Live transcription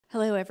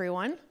Hello,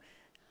 everyone.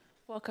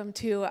 Welcome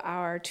to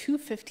our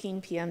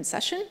 2:15 p.m.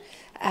 session,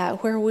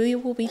 where we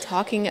will be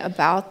talking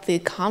about the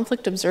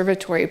Conflict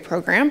Observatory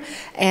program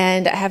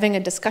and having a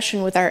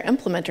discussion with our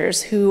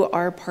implementers who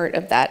are part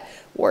of that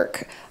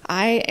work.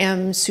 I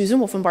am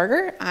Susan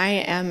Wolfenbarger. I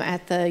am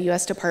at the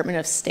U.S. Department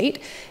of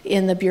State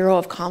in the Bureau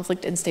of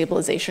Conflict and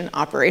Stabilization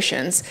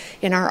Operations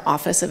in our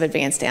Office of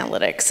Advanced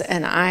Analytics,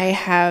 and I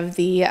have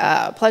the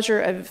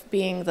pleasure of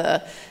being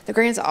the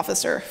grants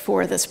officer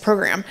for this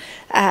program.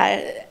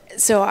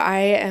 So I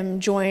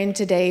am joined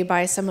today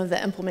by some of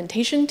the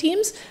implementation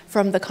teams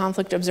from the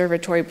Conflict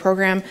Observatory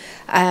program,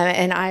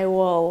 and I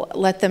will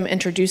let them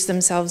introduce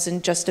themselves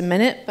in just a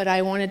minute, but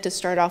I wanted to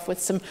start off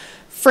with some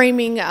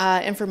framing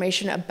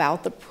information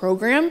about the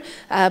program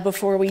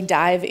before we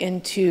dive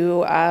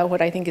into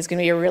what I think is going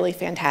to be a really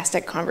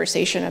fantastic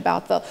conversation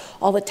about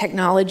all the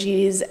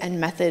technologies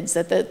and methods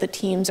that the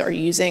teams are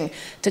using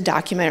to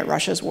document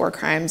Russia's war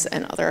crimes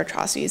and other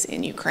atrocities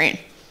in Ukraine.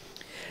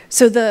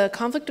 So the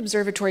Conflict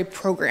Observatory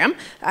program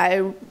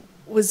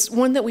was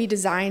one that we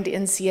designed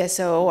in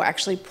CSO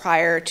actually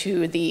prior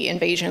to the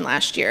invasion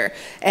last year.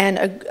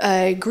 And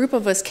a group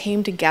of us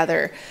came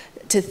together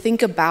to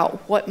think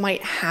about what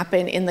might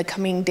happen in the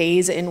coming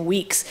days and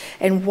weeks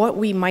and what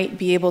we might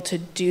be able to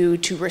do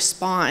to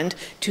respond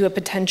to a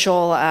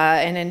potential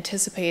and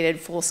anticipated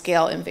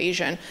full-scale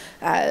invasion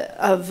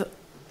of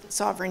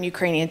sovereign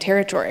Ukrainian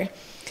territory.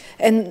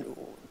 And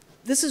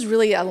this is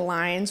really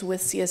aligns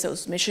with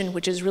CSO's mission,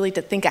 which is really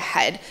to think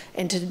ahead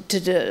and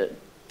to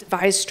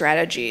devise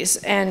strategies.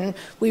 And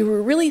we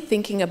were really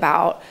thinking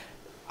about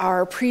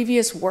our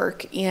previous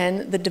work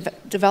in the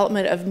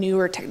development of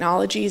newer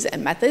technologies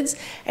and methods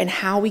and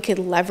how we could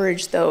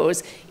leverage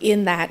those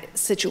in that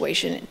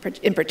situation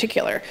in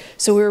particular.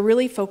 So we were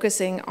really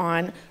focusing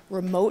on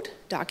remote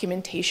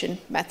documentation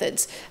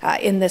methods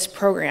in this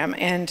program.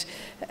 And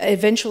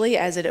eventually,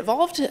 as it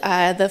evolved,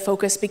 the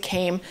focus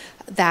became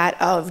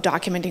that of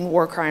documenting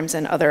war crimes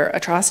and other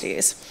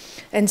atrocities.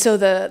 And so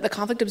the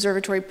Conflict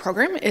Observatory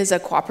program is a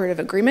cooperative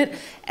agreement.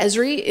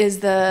 ESRI is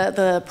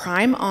the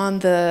prime on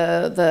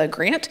the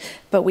grant,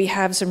 but we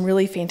have some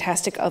really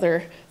fantastic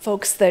other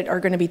folks that are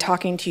going to be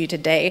talking to you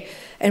today.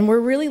 And we're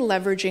really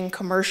leveraging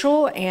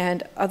commercial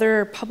and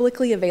other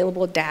publicly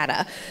available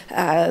data,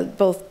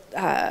 both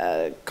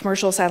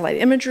commercial satellite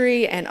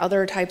imagery and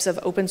other types of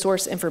open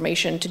source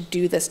information to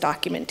do this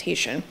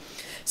documentation.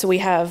 So we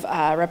have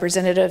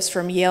representatives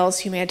from Yale's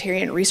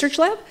Humanitarian Research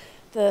Lab,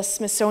 the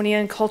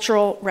Smithsonian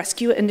Cultural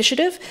Rescue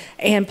Initiative,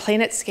 and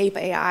Planetscape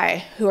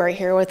AI, who are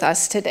here with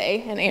us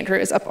today, and Andrew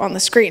is up on the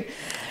screen.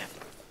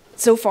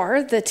 So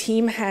far, the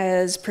team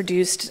has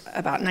produced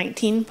about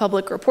 19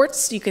 public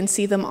reports. You can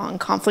see them on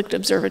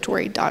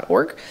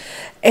conflictobservatory.org.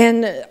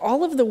 And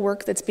all of the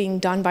work that's being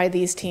done by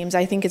these teams,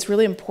 I think it's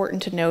really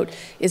important to note,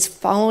 is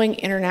following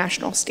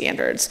international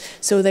standards.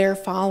 So they're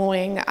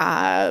following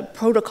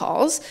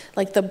protocols,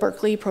 like the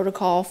Berkeley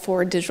Protocol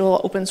for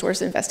Digital Open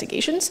Source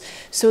Investigations,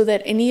 so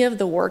that any of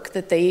the work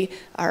that they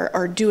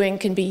are doing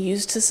can be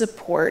used to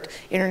support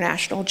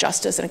international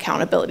justice and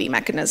accountability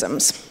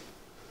mechanisms.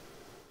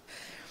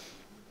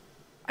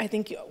 I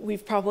think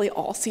we've probably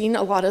all seen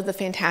a lot of the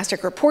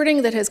fantastic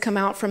reporting that has come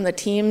out from the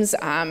teams.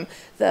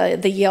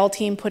 The Yale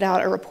team put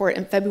out a report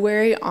in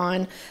February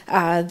on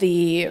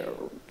the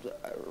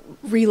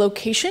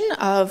relocation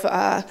of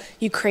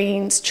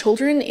Ukraine's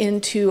children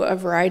into a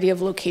variety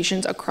of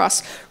locations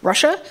across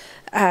Russia.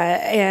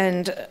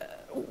 And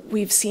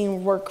we've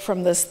seen work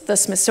from the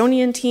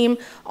Smithsonian team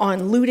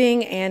on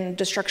looting and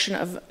destruction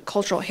of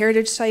cultural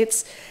heritage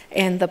sites,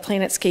 and the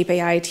Planetscape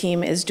AI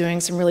team is doing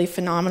some really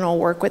phenomenal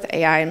work with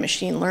AI and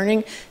machine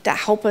learning to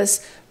help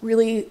us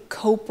really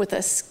cope with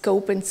a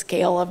scope and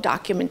scale of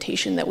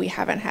documentation that we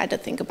haven't had to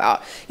think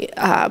about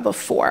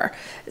before.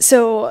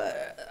 So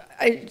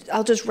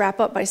I'll just wrap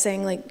up by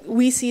saying, like,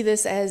 we see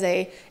this as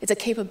it's a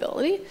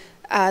capability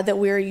that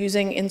we're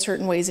using in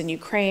certain ways in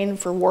Ukraine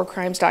for war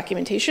crimes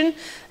documentation.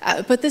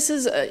 But this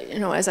is,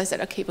 as I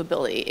said, a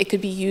capability. It could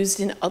be used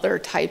in other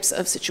types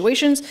of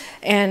situations,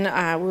 and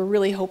we're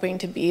really hoping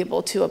to be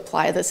able to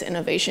apply this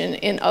innovation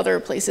in other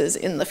places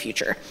in the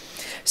future.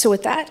 So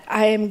with that,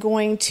 I am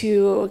going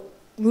to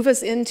move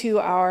us into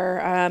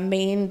our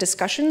main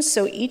discussions.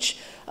 So each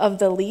of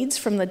the leads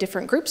from the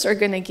different groups are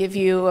going to give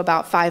you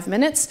about 5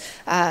 minutes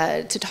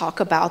to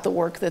talk about the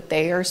work that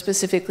they are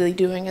specifically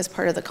doing as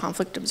part of the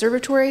Conflict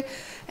Observatory.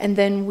 And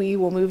then we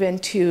will move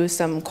into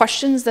some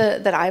questions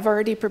that I've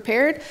already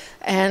prepared.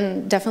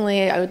 And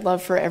definitely, I would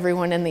love for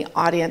everyone in the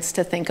audience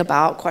to think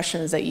about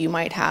questions that you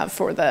might have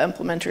for the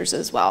implementers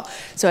as well.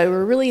 So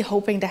we're really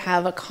hoping to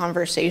have a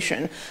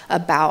conversation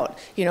about,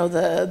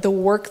 the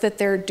work that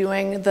they're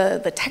doing,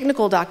 the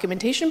technical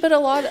documentation, but a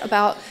lot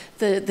about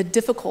the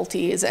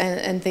difficulties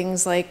and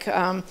things like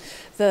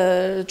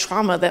the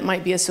trauma that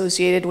might be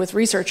associated with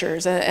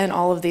researchers and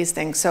all of these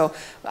things. So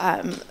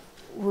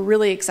we're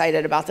really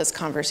excited about this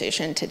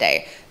conversation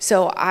today.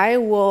 So I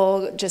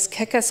will just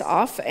kick us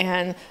off,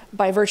 and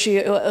by virtue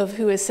of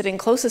who is sitting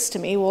closest to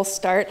me, we'll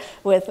start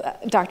with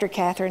Dr.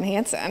 Catherine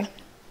Hansen.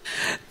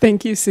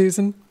 Thank you,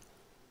 Susan.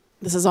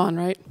 This is on,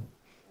 right?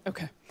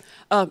 Okay.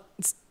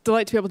 It's a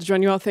delight to be able to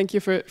join you all. Thank you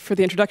for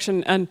the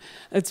introduction. And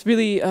it's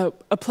really a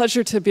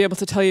pleasure to be able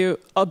to tell you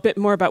a bit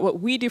more about what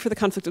we do for the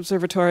Conflict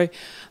Observatory.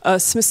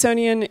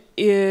 Smithsonian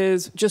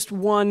is just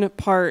one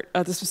part.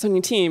 The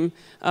Smithsonian team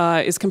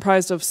is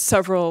comprised of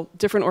several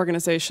different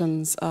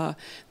organizations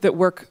that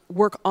work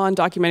on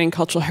documenting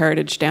cultural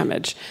heritage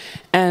damage.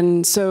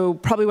 And so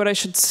probably what I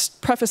should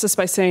preface this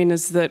by saying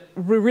is that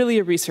we're really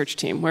a research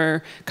team.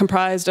 We're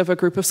comprised of a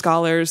group of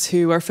scholars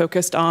who are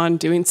focused on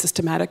doing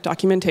systematic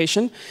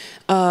documentation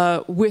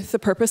with the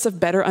purpose of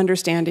better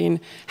understanding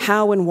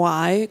how and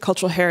why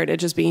cultural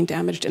heritage is being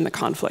damaged in the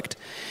conflict.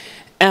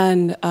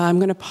 And I'm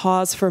going to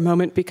pause for a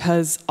moment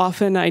because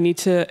often I need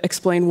to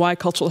explain why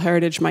cultural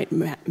heritage might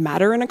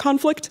matter in a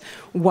conflict,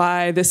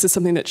 why this is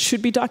something that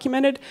should be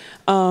documented.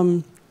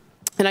 And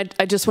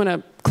I just want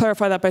to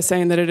clarify that by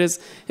saying that it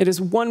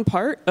is one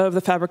part of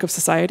the fabric of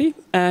society,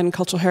 and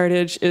cultural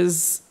heritage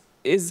is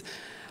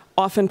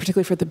often,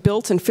 particularly for the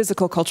built and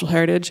physical cultural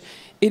heritage,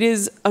 it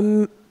is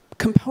a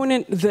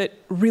component that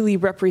really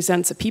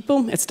represents a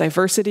people, its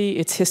diversity,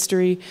 its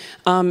history,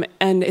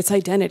 and its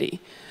identity.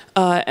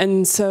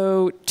 And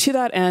so to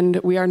that end,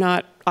 we are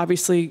not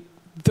obviously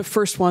the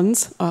first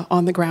ones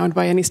on the ground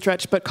by any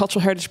stretch, but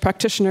cultural heritage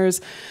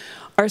practitioners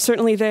are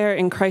certainly there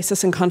in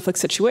crisis and conflict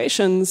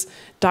situations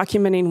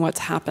documenting what's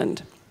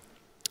happened.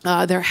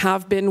 There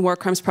have been war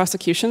crimes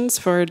prosecutions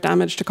for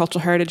damage to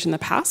cultural heritage in the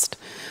past.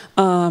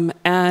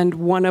 And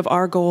one of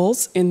our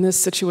goals in this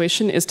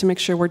situation is to make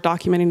sure we're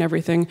documenting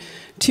everything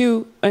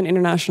to an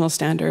international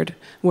standard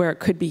where it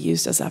could be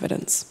used as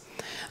evidence.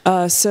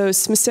 So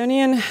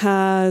Smithsonian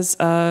has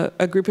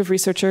a group of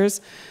researchers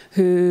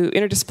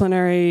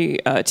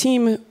interdisciplinary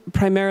team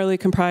primarily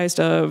comprised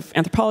of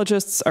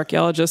anthropologists,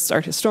 archaeologists,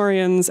 art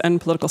historians,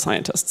 and political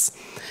scientists.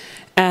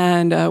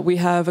 And we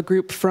have a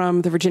group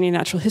from the Virginia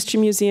Natural History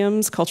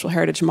Museum's Cultural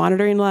Heritage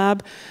Monitoring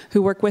Lab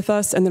who work with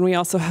us. And then we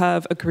also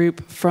have a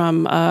group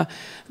from the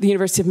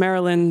University of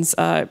Maryland's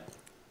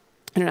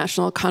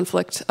International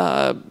Conflict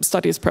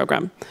Studies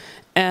program.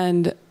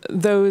 And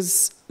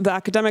the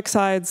academic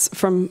sides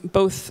from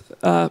both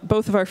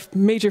of our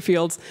major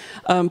fields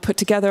put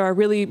together are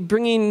really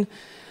bringing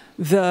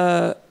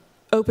the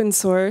open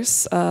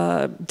source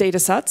data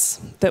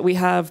sets that we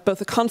have, both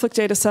the conflict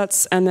data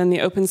sets and then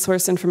the open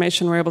source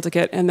information we're able to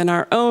get, and then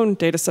our own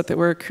data set that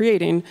we're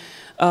creating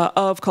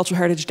of cultural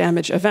heritage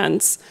damage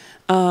events,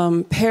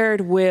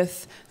 paired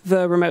with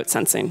the remote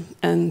sensing.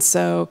 And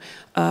so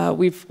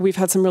we've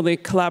had some really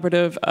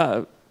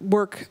collaborative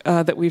work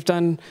that we've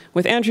done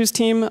with Andrew's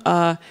team,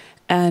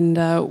 and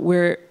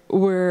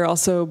we're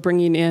also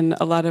bringing in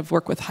a lot of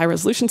work with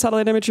high-resolution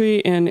satellite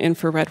imagery and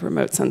infrared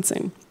remote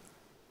sensing.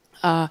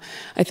 I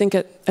think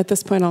at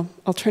this point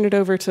I'll turn it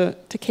over to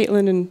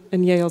Caitlin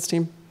and Yale's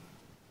team.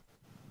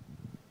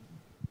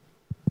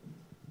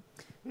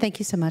 Thank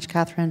you so much,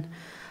 Catherine.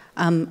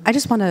 I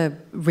just want to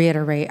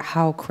reiterate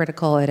how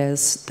critical it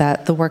is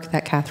that the work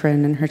that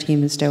Catherine and her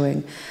team is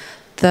doing.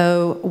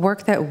 The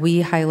work that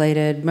we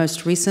highlighted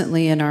most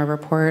recently in our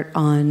report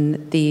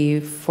on the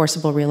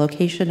forcible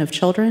relocation of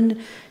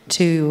children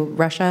to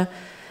Russia,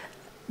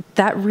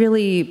 that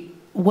really,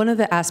 one of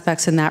the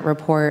aspects in that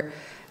report,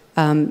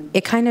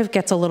 it kind of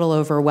gets a little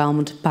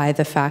overwhelmed by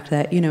the fact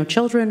that,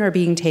 children are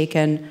being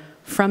taken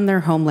from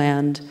their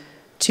homeland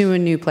to a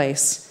new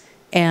place.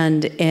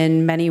 And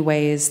in many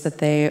ways that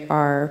they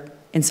are,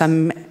 in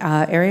some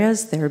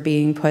areas, they're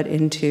being put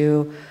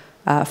into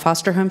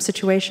foster home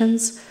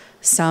situations.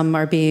 Some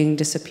are being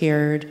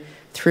disappeared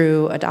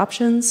through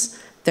adoptions.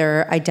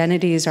 Their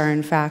identities are,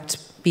 in fact,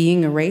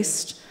 being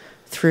erased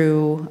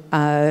through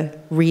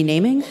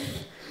renaming,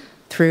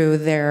 through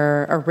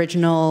their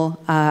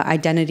original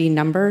identity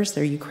numbers,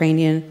 their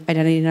Ukrainian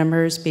identity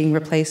numbers being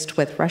replaced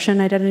with Russian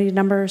identity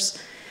numbers,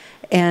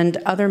 and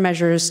other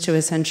measures to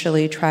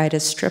essentially try to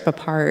strip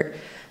apart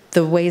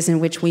the ways in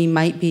which we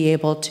might be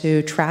able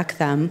to track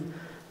them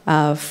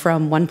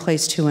from one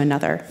place to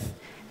another.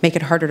 Make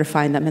it harder to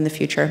find them in the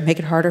future, make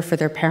it harder for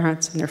their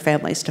parents and their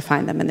families to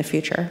find them in the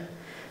future.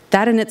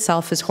 That in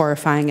itself is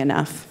horrifying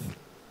enough.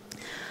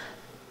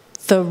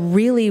 The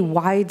really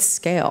wide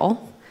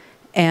scale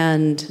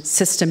and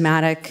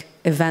systematic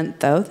event,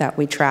 though, that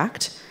we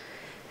tracked,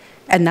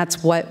 and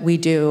that's what we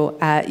do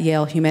at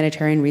Yale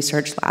Humanitarian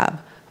Research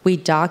Lab. We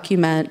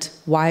document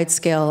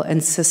wide-scale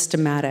and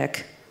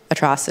systematic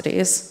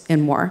atrocities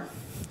in war.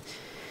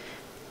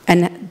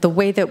 And the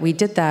way that we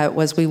did that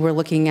was we were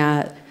looking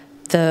at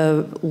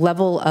the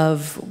level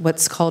of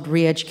what's called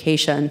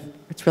re-education.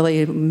 It's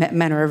really a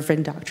manner of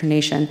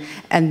indoctrination.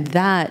 And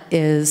that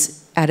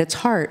is, at its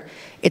heart,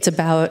 it's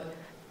about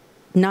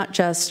not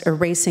just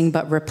erasing,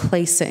 but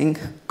replacing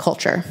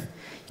culture.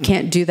 You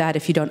can't do that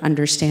if you don't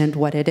understand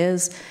what it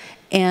is.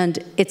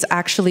 And it's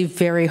actually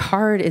very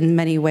hard in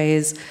many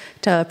ways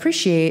to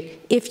appreciate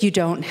if you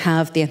don't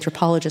have the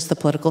anthropologists, the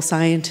political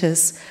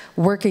scientists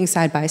working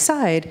side by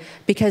side,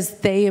 because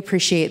they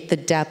appreciate the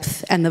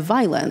depth and the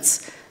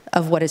violence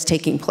of what is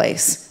taking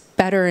place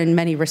better in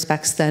many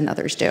respects than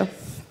others do.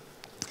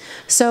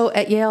 So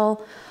at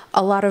Yale,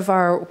 a lot of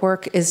our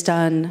work is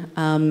done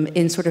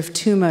in sort of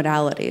two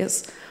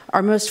modalities.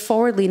 Our most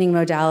forward-leaning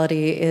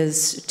modality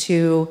is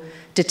to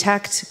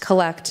detect,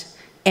 collect,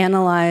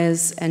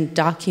 analyze, and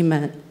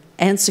document,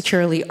 and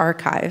securely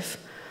archive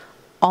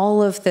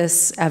all of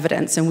this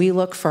evidence, and we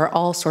look for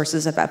all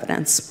sources of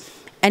evidence.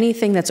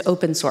 Anything that's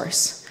open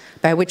source,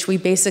 by which we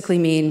basically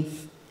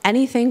mean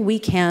anything we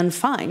can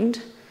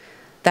find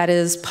that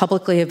is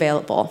publicly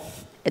available.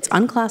 It's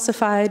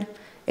unclassified,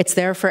 it's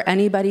there for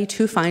anybody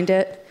to find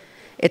it,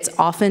 it's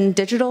often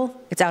digital,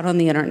 it's out on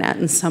the internet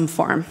in some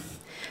form.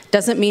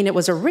 Doesn't mean it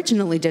was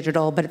originally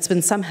digital, but it's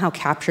been somehow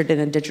captured in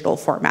a digital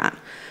format.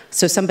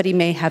 So somebody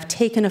may have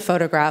taken a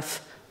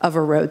photograph of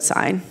a road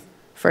sign,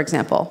 for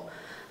example,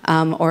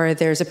 or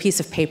there's a piece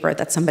of paper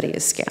that somebody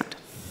has scanned.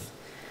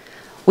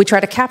 We try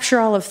to capture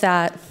all of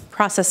that,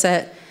 process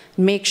it,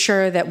 make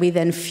sure that we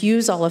then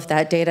fuse all of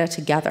that data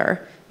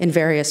together in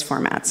various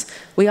formats.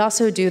 We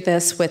also do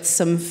this with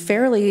some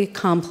fairly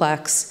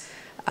complex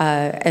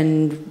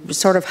and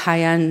sort of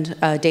high-end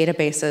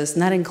databases,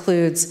 and that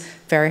includes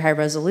very high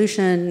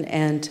resolution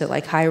and to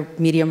like high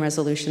medium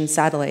resolution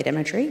satellite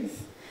imagery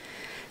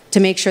to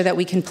make sure that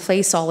we can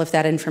place all of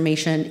that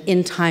information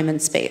in time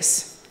and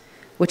space,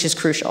 which is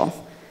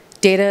crucial.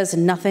 Data is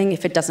nothing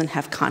if it doesn't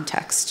have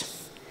context.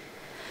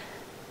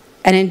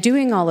 And in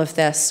doing all of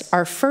this,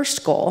 our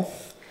first goal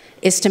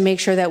is to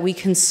make sure that we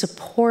can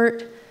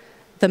support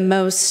the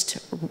most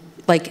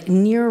like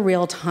near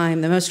real time,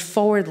 the most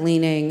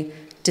forward-leaning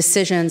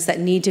decisions that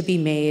need to be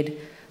made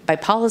by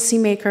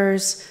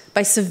policymakers,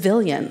 by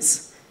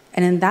civilians,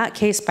 and in that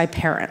case, by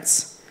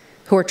parents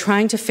who are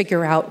trying to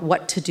figure out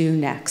what to do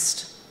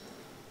next.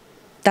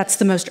 That's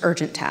the most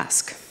urgent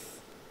task.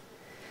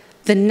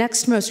 The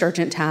next most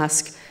urgent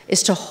task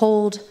is to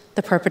hold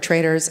the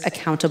perpetrators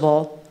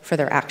accountable for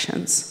their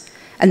actions.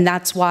 And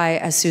that's why,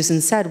 as Susan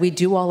said, we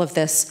do all of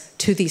this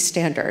to these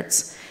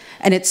standards.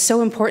 And it's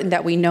so important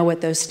that we know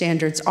what those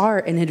standards are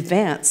in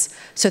advance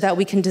so that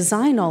we can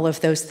design all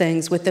of those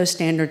things with those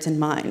standards in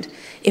mind.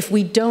 If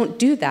we don't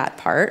do that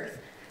part,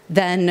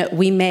 then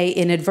we may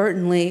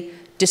inadvertently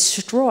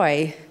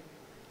destroy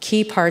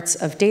key parts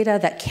of data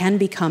that can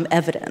become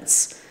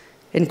evidence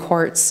in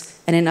courts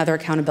and in other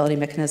accountability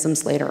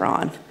mechanisms later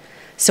on.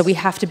 So we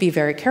have to be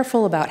very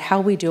careful about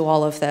how we do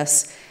all of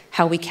this,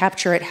 how we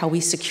capture it, how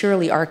we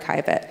securely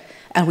archive it.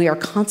 And we are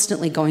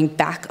constantly going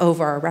back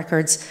over our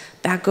records,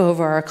 back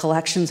over our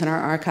collections and our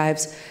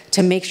archives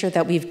to make sure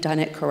that we've done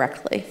it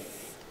correctly.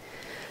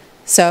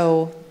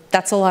 So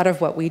that's a lot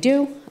of what we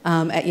do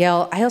at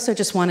Yale. I also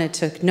just wanted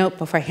to note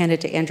before I hand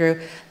it to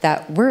Andrew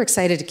that we're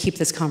excited to keep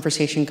this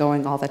conversation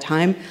going all the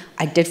time.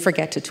 I did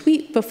forget to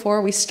tweet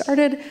before we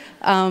started,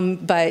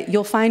 but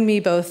you'll find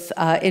me both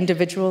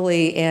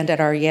individually and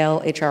at our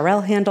Yale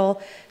HRL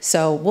handle.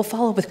 So we'll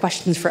follow up with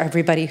questions for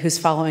everybody who's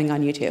following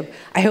on YouTube.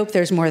 I hope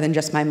there's more than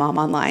just my mom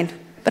online,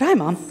 but hi,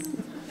 Mom.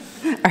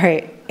 All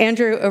right,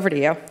 Andrew, over to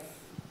you.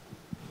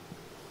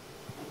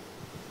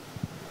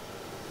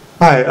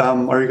 Hi,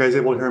 are you guys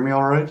able to hear me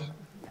all right?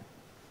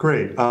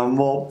 Great.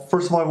 Well,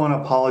 first of all, I want to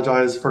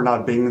apologize for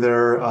not being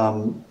there.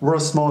 We're a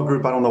small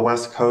group out on the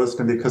West Coast,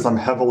 and because I'm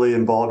heavily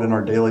involved in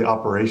our daily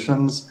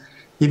operations,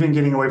 even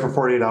getting away for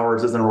 48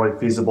 hours isn't really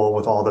feasible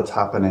with all that's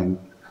happening.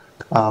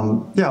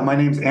 Yeah, my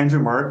name's Andrew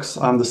Marks.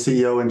 I'm the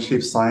CEO and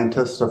Chief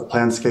Scientist of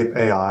Planscape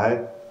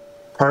AI.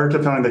 Prior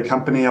to founding the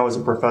company, I was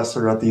a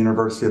professor at the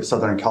University of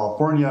Southern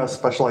California,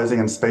 specializing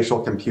in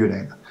spatial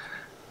computing.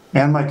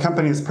 And my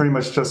company is pretty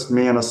much just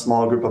me and a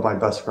small group of my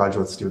best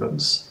graduate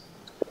students.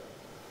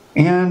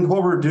 And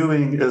what we're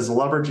doing is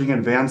leveraging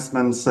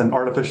advancements in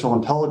artificial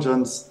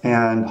intelligence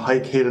and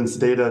high cadence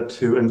data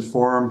to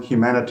inform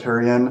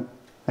humanitarian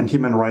and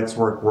human rights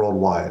work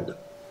worldwide.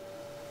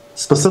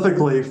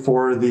 Specifically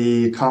for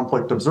the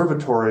Conflict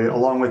Observatory,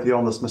 along with Yale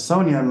and the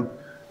Smithsonian,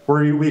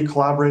 where we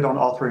collaborate on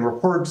authoring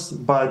reports,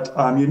 but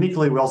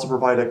uniquely we also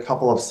provide a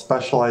couple of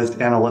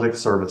specialized analytic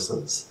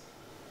services.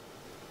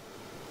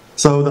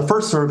 So the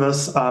first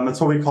service,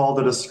 it's what we call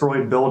the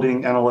Destroyed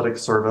Building Analytics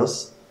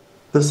Service.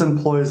 This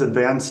employs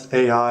advanced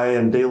AI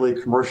and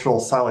daily commercial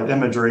satellite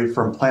imagery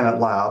from Planet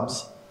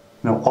Labs,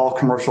 all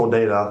commercial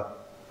data,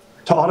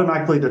 to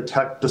automatically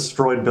detect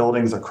destroyed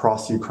buildings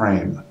across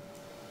Ukraine.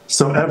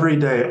 So every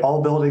day,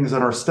 all buildings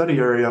in our study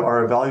area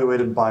are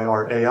evaluated by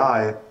our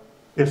AI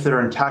if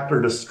they're intact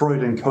or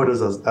destroyed and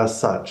coded as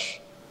such.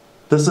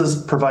 This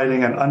is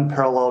providing an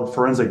unparalleled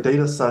forensic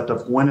data set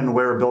of when and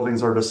where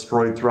buildings are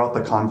destroyed throughout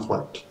the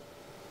conflict.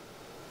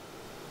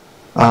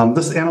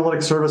 This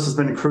analytic service has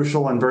been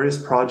crucial in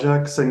various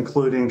projects,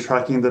 including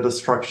tracking the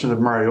destruction of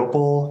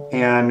Mariupol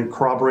and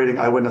corroborating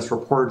eyewitness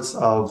reports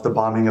of the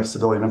bombing of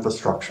civilian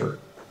infrastructure.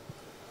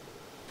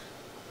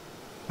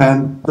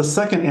 And the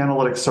second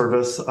analytic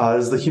service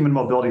is the human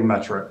mobility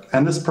metric,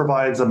 and this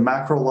provides a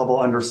macro-level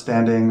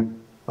understanding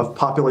of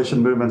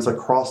population movements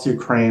across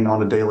Ukraine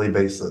on a daily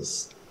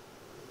basis.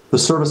 The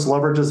service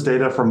leverages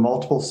data from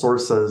multiple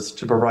sources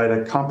to provide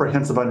a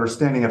comprehensive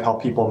understanding of how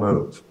people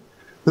move.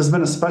 This has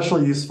been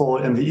especially useful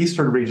in the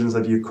eastern regions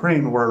of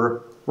Ukraine,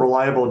 where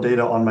reliable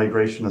data on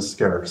migration is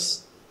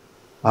scarce.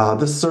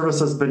 This service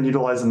has been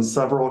utilized in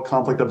several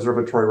conflict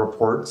observatory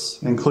reports,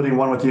 including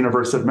one with the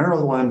University of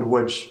Maryland,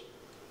 which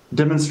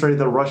demonstrated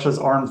that Russia's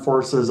armed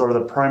forces are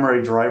the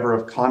primary driver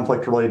of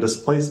conflict-related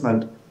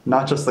displacement,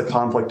 not just the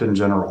conflict in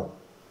general.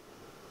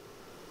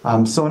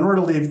 So in order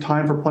to leave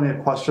time for plenty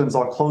of questions,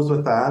 I'll close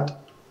with that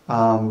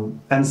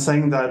and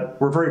saying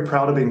that we're very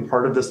proud of being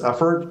part of this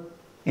effort.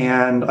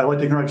 And I'd like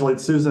to congratulate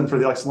Susan for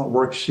the excellent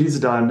work she's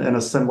done in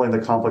assembling the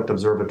Conflict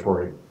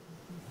Observatory.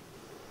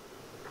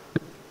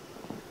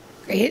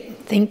 Great,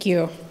 thank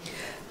you.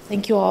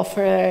 Thank you all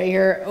for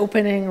your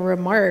opening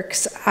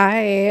remarks.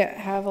 I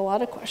have a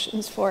lot of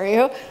questions for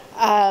you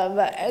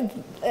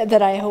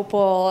that I hope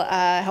will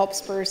help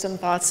spur some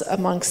thoughts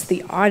amongst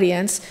the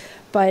audience.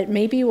 But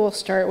maybe we'll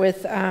start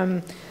with,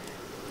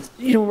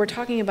 we're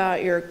talking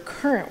about your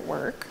current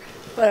work,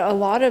 but a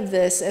lot of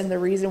this and the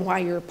reason why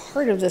you're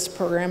part of this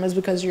program is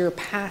because of your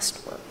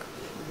past work.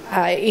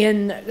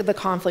 In the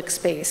conflict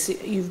space,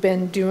 you've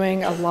been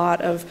doing a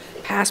lot of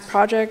past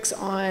projects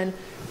on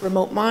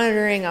remote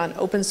monitoring, on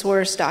open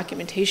source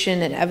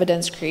documentation and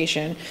evidence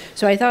creation.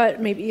 So I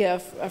thought maybe a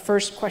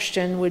first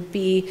question would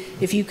be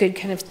if you could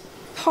kind of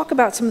talk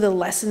about some of the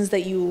lessons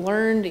that you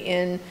learned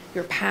in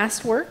your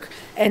past work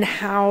and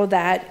how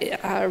that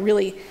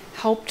really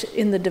helped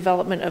in the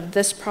development of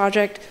this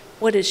project.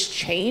 What has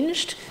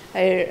changed?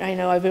 I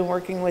know I've been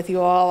working with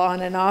you all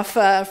on and off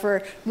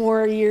for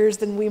more years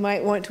than we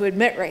might want to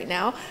admit right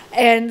now.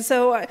 And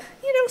so,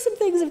 some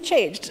things have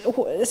changed.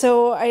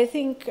 So I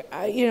think,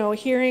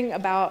 hearing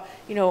about,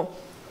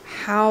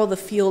 how the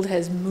field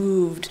has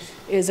moved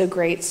is a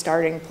great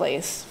starting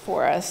place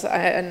for us.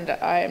 And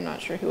I'm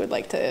not sure who would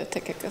like to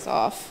kick this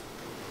off.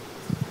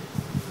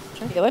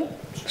 Galen?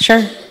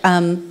 Sure.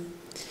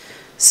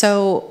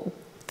 So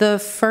the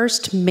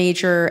first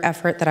major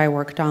effort that I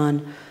worked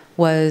on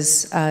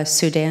was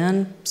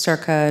Sudan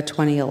circa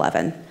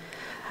 2011.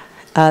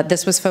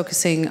 This was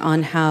focusing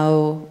on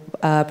how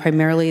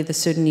primarily the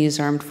Sudanese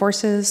armed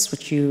forces,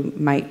 which you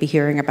might be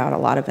hearing about a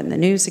lot of in the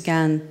news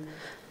again,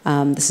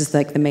 this is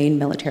like the main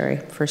military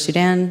for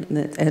Sudan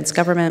and its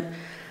government,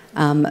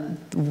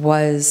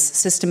 was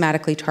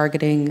systematically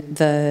targeting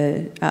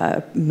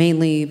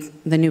mainly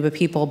the Nuba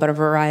people, but a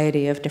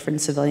variety of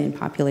different civilian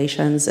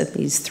populations in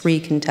these 3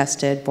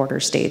 contested border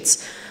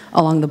states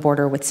along the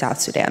border with South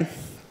Sudan.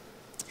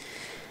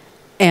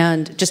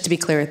 And just to be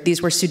clear,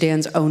 these were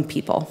Sudan's own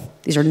people.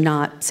 These are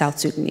not South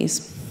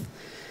Sudanese.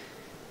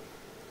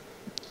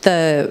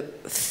 The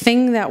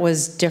thing that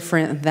was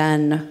different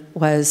then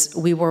was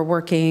we were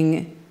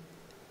working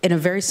in a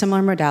very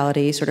similar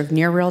modality, sort of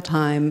near real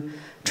time,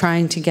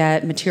 trying to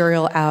get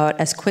material out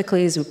as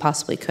quickly as we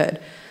possibly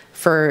could.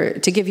 To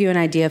give you an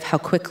idea of how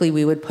quickly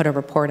we would put a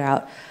report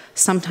out,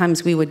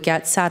 sometimes we would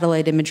get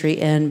satellite imagery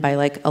in by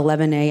like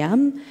 11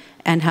 a.m.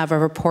 and have a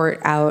report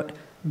out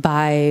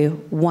by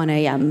 1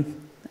 a.m.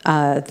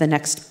 The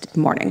next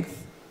morning.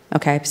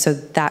 Okay, so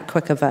that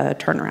quick of a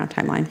turnaround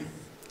timeline.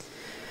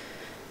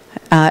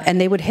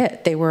 And they would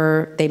hit. They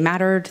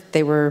mattered.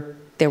 They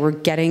were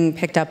getting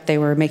picked up. They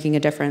were making a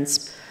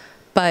difference.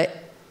 But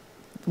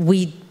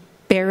we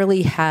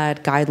barely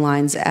had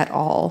guidelines at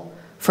all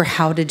for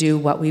how to do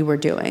what we were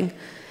doing.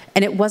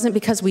 And it wasn't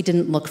because we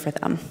didn't look for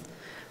them.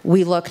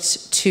 We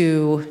looked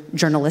to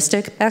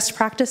journalistic best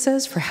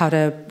practices for how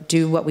to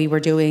do what we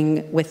were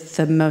doing with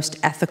the most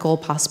ethical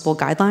possible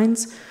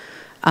guidelines.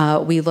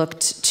 We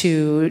looked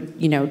to,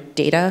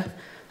 data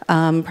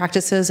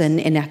practices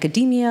in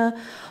academia.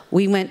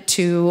 We went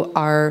to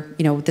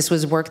this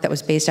was work that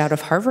was based out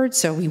of Harvard,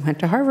 so we went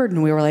to Harvard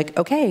and we were like,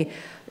 okay,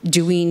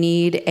 do we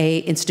need a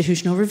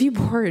institutional review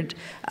board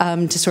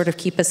to sort of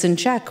keep us in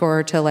check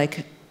or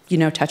to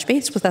touch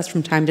base with us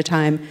from time to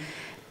time?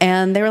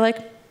 And they were like,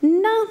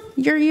 no,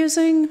 you're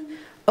using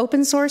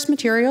open source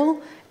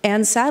material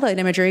and satellite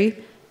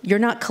imagery. You're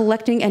not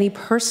collecting any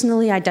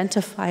personally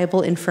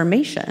identifiable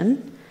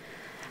information.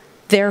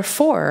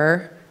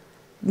 Therefore,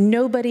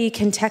 nobody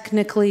can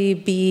technically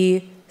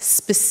be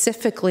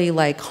specifically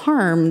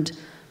harmed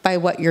by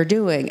what you're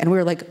doing. And we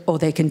were like, oh,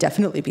 they can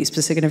definitely be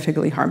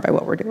significantly harmed by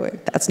what we're doing.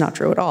 That's not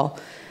true at all.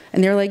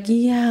 And they're like,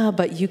 yeah,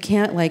 but you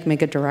can't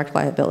make a direct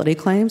liability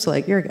claim, so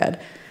you're good.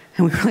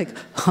 And we were like,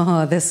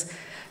 oh,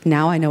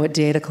 now I know what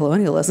data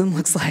colonialism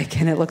looks like,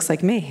 and it looks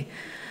like me.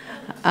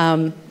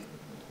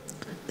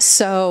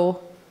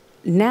 So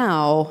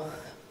now,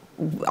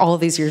 all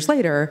of these years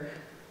later,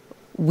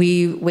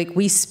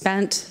 we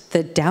spent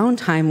the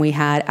downtime we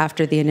had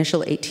after the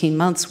initial 18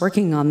 months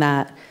working on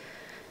that,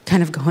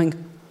 kind of going,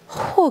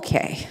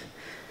 okay,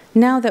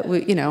 now that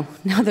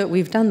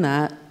we've done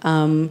that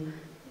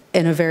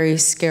in a very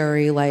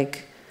scary,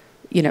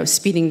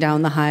 speeding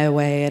down the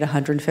highway at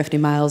 150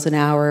 miles an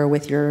hour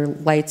with your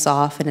lights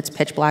off and it's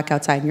pitch black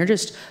outside and you're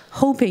just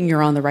hoping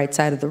you're on the right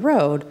side of the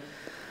road.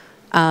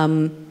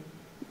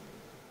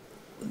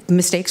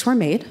 Mistakes were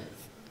made.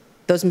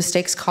 Those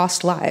mistakes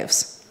cost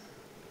lives.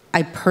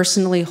 I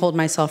personally hold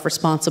myself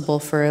responsible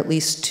for at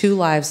least 2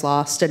 lives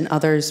lost and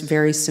others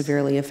very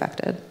severely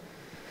affected.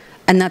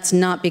 And it's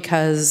not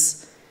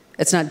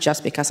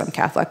just because I'm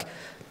Catholic,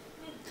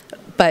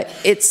 But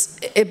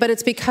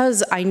it's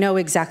because I know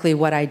exactly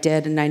what I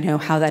did, and I know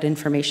how that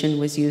information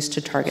was used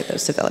to target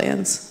those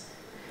civilians.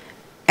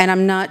 And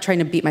I'm not trying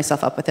to beat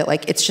myself up with it.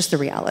 Like, it's just the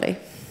reality.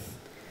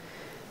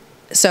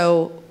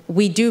 So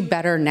we do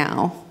better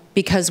now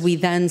because we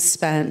then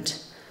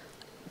spent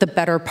the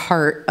better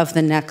part of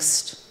the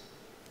next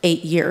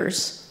 8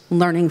 years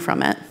learning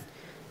from it,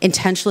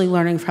 intentionally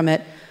learning from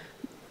it,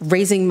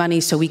 raising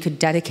money so we could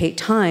dedicate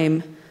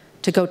time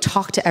to go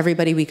talk to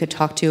everybody we could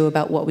talk to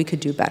about what we could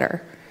do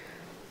better.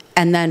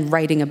 And then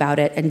writing about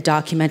it and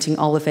documenting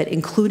all of it,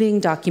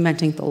 including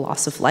documenting the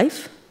loss of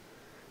life,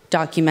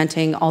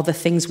 documenting all the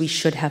things we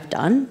should have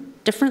done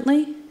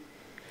differently,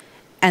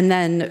 and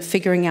then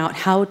figuring out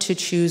how to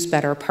choose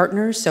better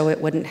partners so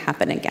it wouldn't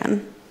happen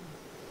again.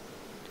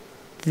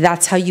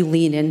 That's how you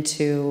lean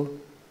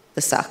into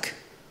the suck,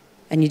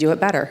 and you do it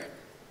better.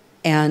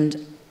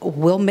 And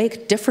we'll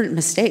make different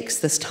mistakes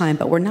this time,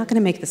 but we're not going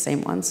to make the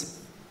same ones.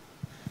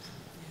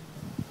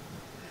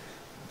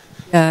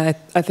 Yeah,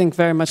 I think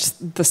very much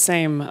the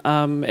same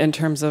in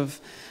terms of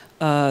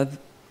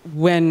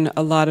when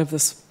a lot of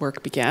this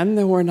work began.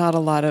 There were not a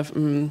lot of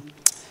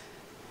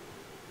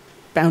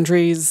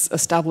boundaries,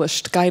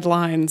 established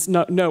guidelines,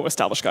 no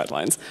established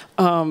guidelines,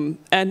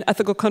 and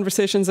ethical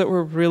conversations that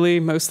were really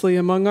mostly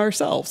among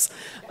ourselves.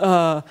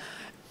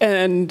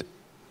 And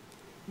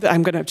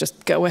I'm going to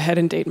just go ahead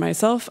and date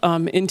myself.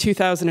 In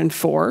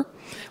 2004,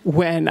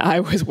 when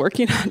I was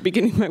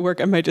beginning my work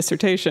on my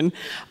dissertation,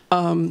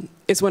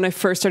 is when I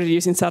first started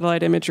using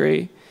satellite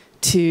imagery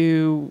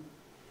to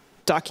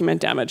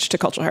document damage to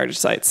cultural heritage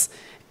sites.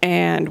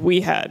 And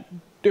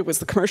it was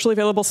the commercially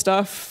available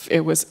stuff.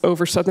 It was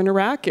over southern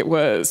Iraq. It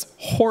was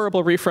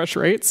horrible refresh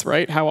rates,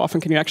 right? How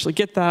often can you actually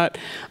get that?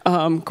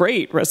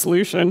 Great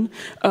resolution.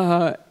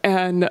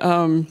 And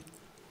a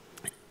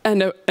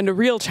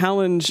real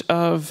challenge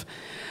of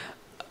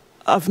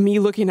me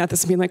looking at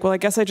this and being like, well, I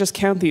guess I just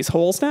count these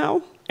holes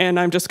now, and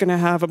I'm just going to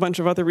have a bunch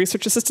of other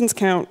research assistants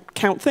count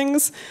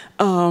things.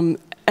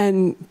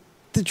 And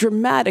the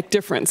dramatic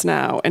difference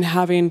now in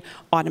having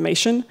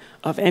automation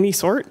of any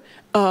sort,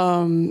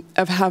 of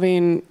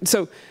having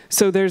so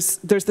there's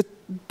the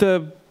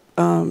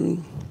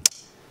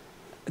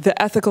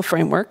ethical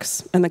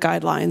frameworks and the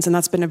guidelines, and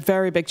that's been a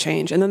very big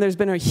change. And then there's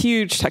been a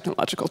huge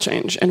technological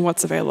change in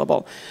what's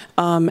available.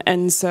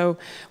 And so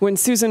when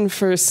Susan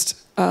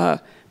first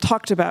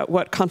talked about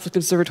what Conflict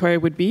Observatory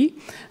would be,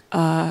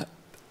 I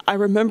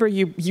remember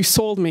you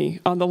sold me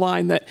on the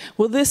line that,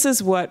 well, this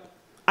is what,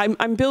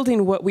 I'm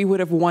building what we would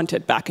have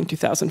wanted back in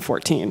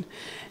 2014.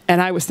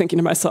 And I was thinking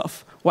to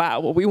myself, wow,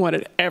 well, we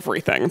wanted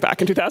everything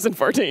back in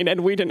 2014, and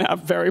we didn't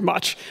have very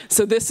much.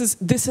 So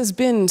this has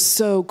been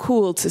so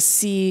cool to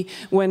see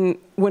when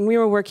we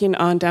were working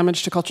on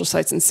damage to cultural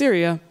sites in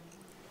Syria.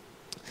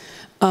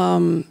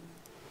 Very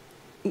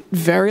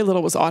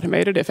little was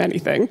automated, if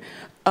anything.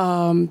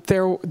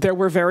 There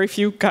were very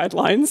few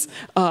guidelines.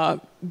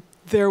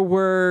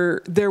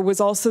 There was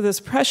also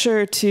this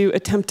pressure to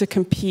attempt to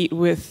compete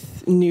with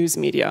news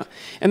media.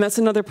 And that's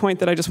another point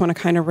that I just want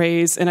to kind of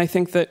raise. And I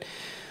think that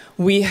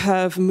we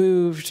have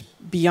moved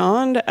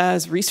beyond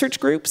as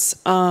research groups,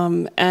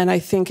 and I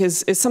think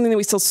is something that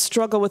we still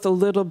struggle with a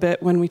little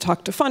bit when we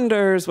talk to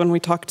funders, when we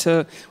talk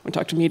to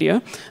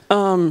media,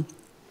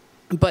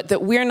 but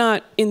that we're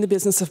not in the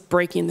business of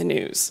breaking the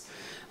news.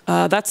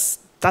 That's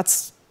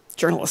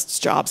journalists'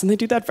 jobs, and they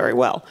do that very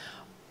well.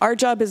 Our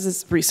job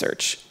is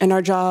research, and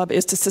our job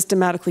is to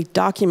systematically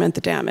document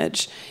the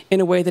damage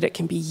in a way that it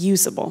can be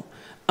usable.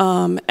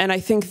 And I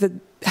think that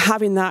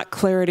having that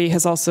clarity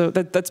has also,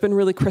 that's been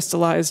really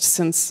crystallized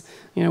since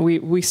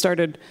we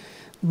started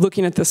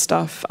looking at this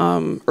stuff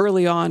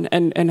early on,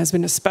 and has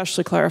been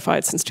especially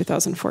clarified since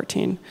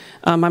 2014.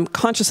 I'm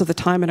conscious of the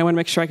time, and I want to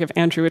make sure I give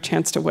Andrew a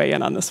chance to weigh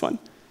in on this one.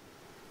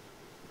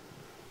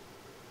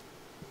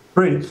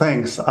 Great,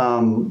 thanks.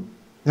 Yeah,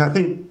 I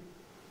think,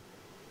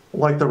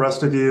 like the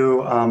rest of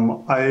you,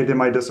 I did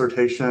my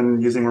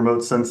dissertation using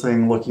remote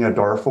sensing, looking at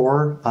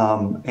Darfur,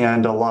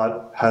 and a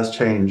lot has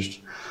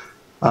changed.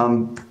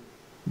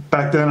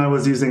 Back then, I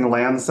was using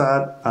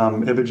Landsat,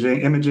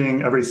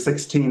 imaging every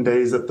 16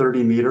 days at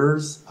 30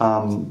 meters.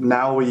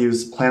 Now we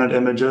use Planet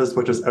Images,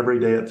 which is every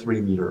day at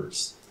 3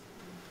 meters.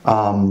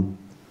 So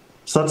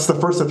that's the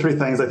first of three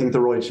things I think that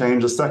really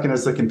changed. The second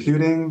is the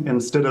computing.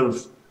 Instead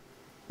of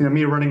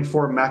me running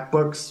 4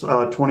 MacBooks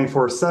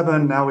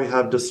 24/7, now we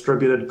have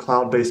distributed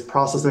cloud-based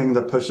processing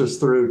that pushes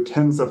through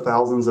tens of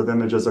thousands of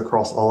images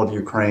across all of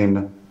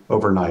Ukraine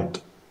overnight.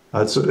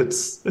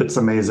 It's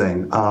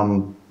amazing.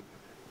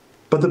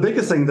 But the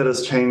biggest thing that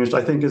has changed,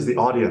 I think, is the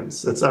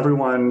audience. It's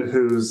everyone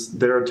who's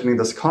there attending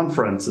this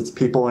conference. It's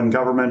people in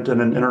government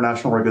and in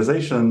international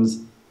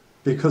organizations,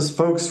 because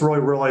folks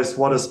really realize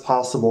what is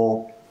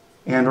possible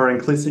and are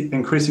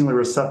increasingly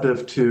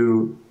receptive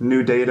to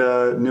new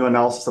data, new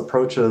analysis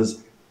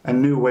approaches,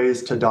 and new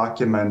ways to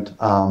document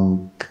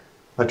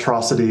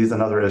atrocities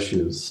and other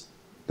issues.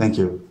 Thank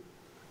you.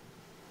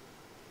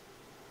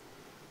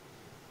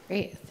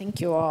 Great,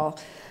 thank you all.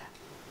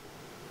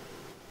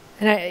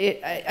 And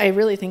I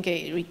really think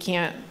we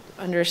can't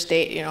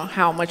understate,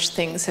 how much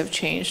things have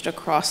changed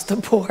across the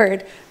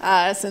board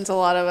since a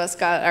lot of us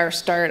got our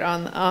start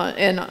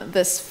in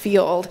this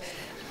field.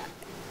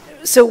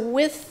 So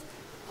with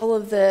all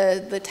of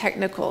the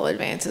technical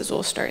advances,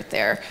 we'll start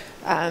there,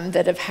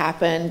 that have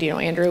happened.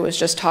 Andrew was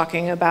just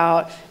talking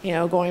about,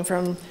 going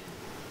from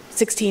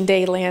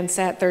 16-day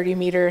Landsat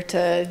 30-meter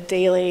to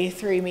daily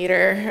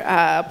 3-meter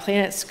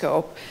planet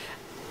scope.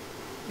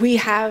 We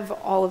have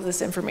all of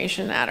this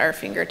information at our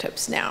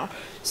fingertips now.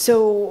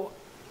 So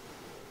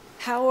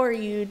how are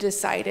you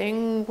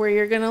deciding where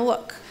you're going to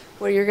look,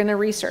 where you're going to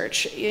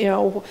research?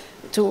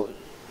 To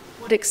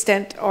what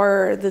extent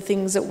are the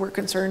things that we're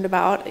concerned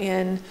about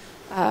in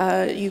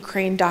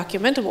Ukraine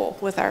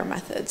documentable with our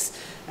methods?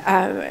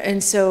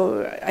 And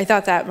so I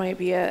thought that might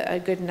be a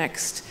good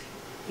next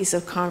piece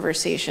of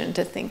conversation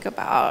to think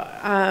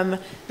about.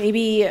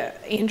 Maybe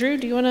Andrew,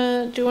 do you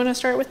want to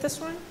start with this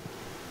one?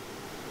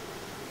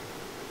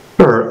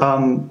 Sure.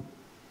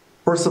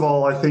 First of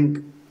all, I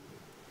think,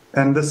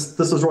 and this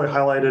was really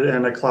highlighted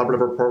in a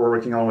collaborative report we're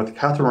working on with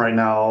Catherine right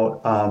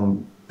now,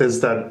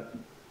 is that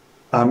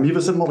you've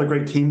assembled a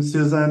great team,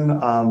 Susan.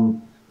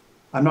 I'm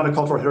not a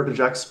cultural heritage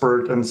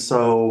expert, and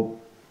so,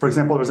 for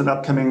example, there's an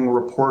upcoming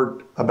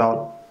report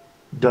about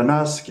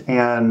Donetsk,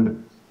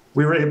 and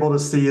we were able to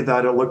see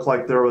that it looked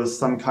like there was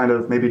some kind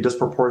of maybe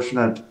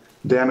disproportionate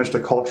damage to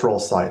cultural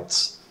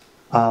sites.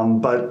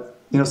 But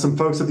some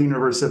folks at the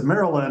University of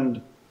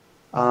Maryland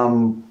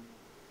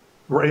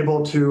were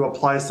able to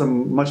apply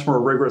some much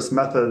more rigorous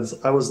methods.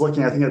 I was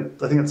looking, I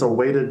think it's a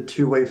weighted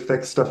two-way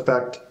fixed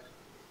effect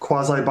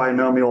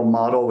quasi-binomial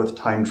model with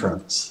time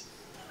trends.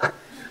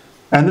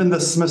 And then the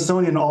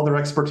Smithsonian, all their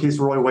expertise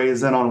really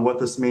weighs in on what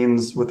this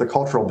means with the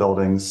cultural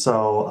buildings.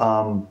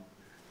 So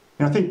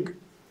I think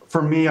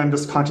for me, I'm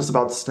just conscious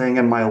about staying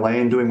in my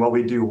lane, doing what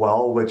we do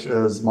well, which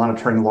is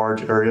monitoring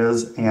large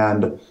areas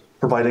and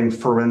providing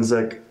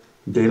forensic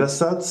data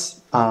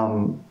sets.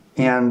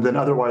 And then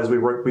otherwise,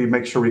 we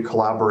make sure we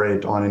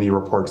collaborate on any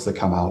reports that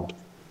come out.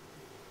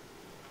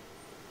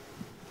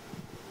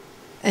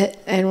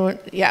 And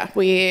yeah,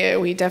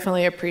 we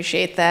definitely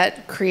appreciate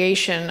that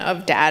creation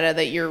of data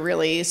that you're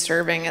really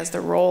serving as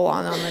the role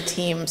on the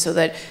team, so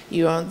that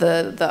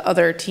the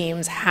other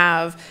teams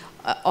have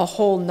a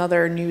whole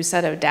nother new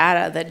set of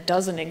data that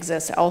doesn't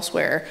exist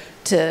elsewhere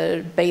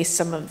to base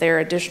some of their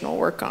additional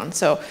work on.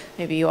 So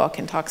maybe you all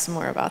can talk some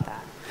more about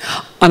that.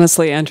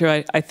 Honestly,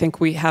 Andrew, I think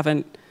we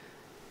haven't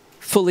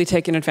fully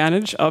taken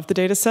advantage of the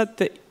data set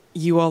that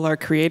you all are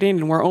creating,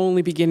 and we're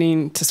only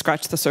beginning to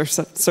scratch the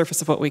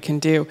surface of what we can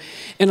do.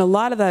 And a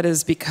lot of that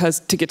is because,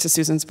 to get to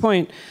Susan's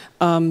point,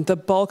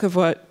 the bulk of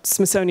what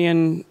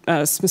Smithsonian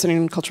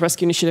Cultural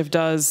Rescue Initiative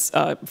does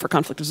for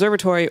Conflict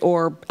Observatory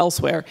or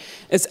elsewhere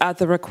is at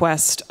the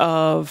request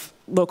of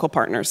local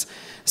partners.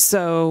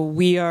 So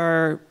we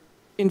are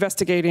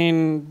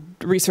investigating,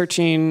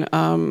 researching,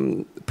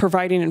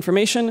 providing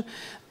information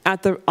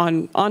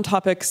on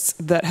topics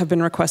that have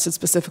been requested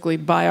specifically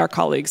by our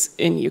colleagues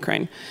in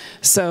Ukraine.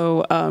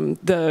 So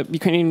the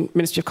Ukrainian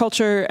Ministry of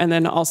Culture, and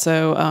then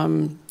also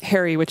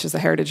HERI, which is the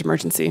Heritage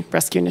Emergency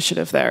Rescue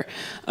Initiative there,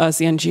 as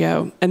the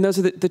NGO. And those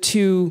are the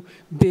two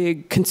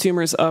big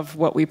consumers of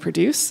what we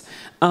produce.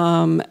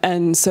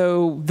 And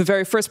so the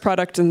very first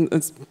product and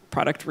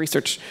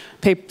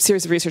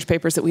series of research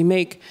papers that we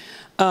make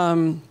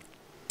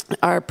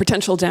are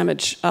potential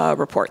damage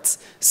reports.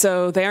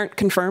 So they aren't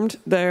confirmed.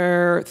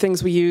 They're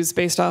things we use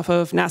based off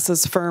of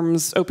NASA's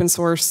firm's open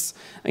source,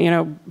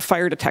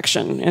 fire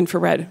detection,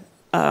 infrared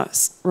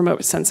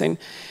remote sensing.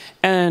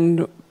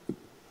 And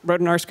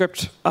wrote an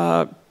R-script,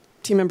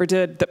 team member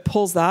did, that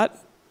pulls that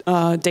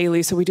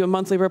daily. So we do a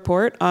monthly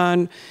report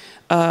on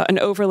an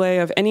overlay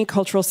of any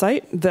cultural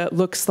site that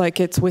looks like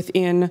it's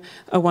within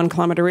a 1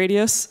 kilometer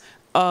radius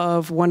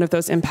of one of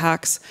those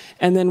impacts.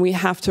 And then we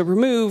have to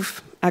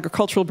remove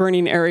agricultural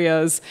burning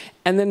areas,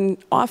 and then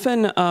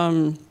often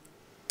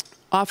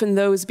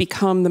those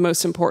become the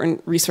most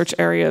important research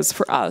areas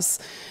for us,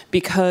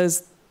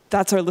 because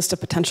that's our list of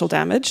potential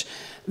damage.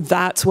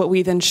 That's what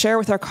we then share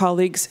with our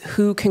colleagues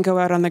who can go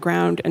out on the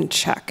ground and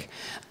check.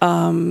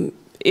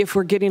 If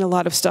we're getting a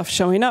lot of stuff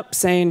showing up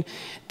saying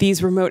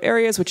these remote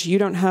areas, which you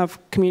don't have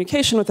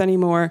communication with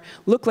anymore,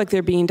 look like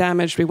they're being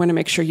damaged, we want to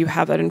make sure you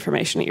have that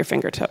information at your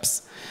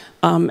fingertips.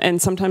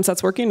 And sometimes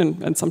that's working,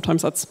 and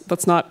sometimes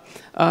that's not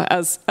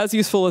as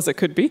useful as it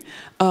could be.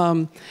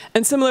 And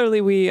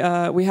similarly, we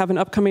have an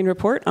upcoming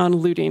report on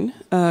looting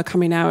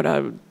coming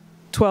out.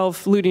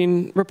 12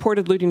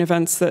 reported looting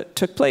events that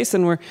took place,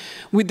 and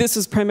this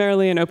is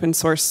primarily an open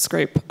source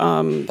scrape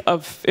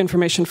of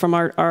information from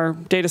our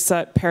data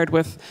set paired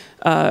with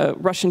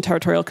Russian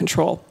territorial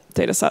control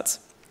data sets,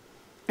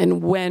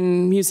 and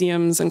when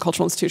museums and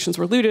cultural institutions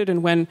were looted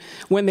and when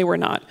they were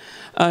not,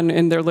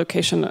 in their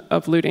location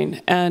of looting.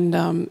 And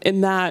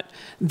in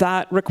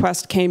that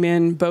request came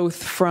in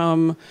both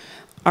from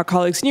our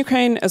colleagues in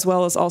Ukraine, as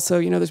well as also,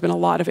 there's been a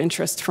lot of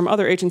interest from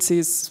other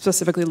agencies,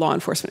 specifically law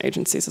enforcement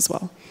agencies as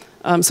well.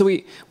 So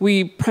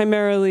we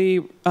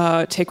primarily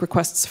take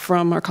requests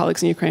from our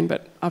colleagues in Ukraine,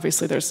 but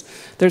obviously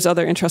there's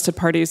other interested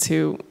parties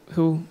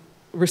who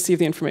receive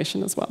the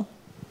information as well.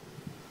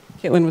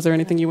 Caitlin, was there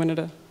anything you wanted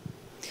to?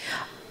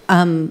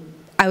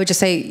 I would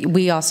just say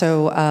we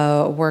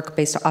also work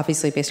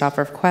obviously based off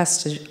of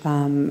Quest,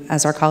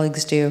 as our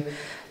colleagues do.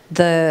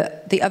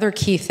 The other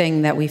key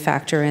thing that we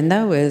factor in,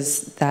 though,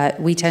 is that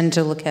we tend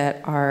to look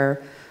at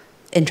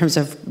in terms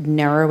of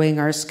narrowing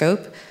our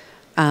scope.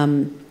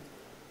 And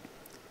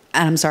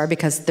I'm sorry,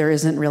 because there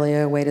isn't really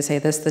a way to say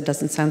this that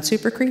doesn't sound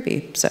super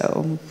creepy,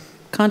 so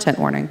content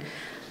warning.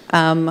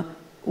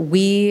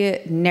 We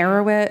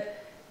narrow it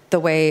the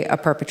way a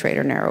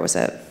perpetrator narrows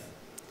it.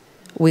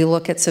 We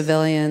look at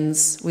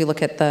civilians, we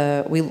look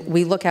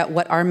at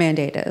what our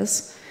mandate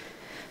is,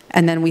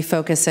 and then we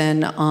focus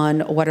in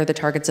on what are the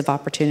targets of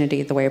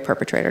opportunity the way a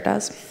perpetrator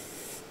does.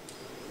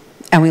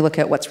 And we look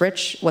at what's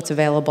rich, what's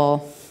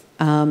available,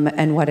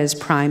 and what is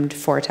primed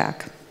for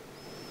attack.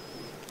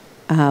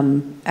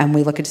 And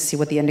we look to see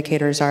what the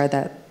indicators are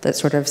that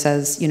sort of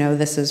says,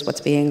 this is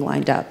what's being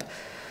lined up.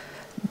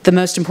 The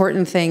most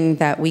important thing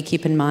that we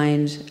keep in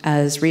mind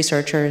as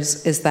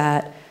researchers is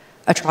that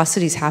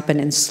atrocities happen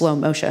in slow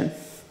motion.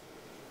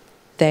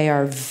 They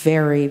are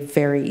very,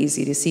 very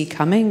easy to see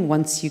coming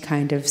once you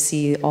kind of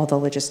see all the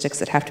logistics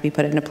that have to be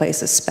put into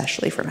place,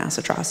 especially for mass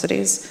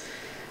atrocities.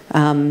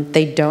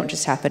 They don't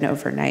just happen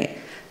overnight.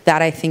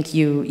 That I think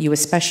you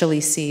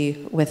especially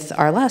see with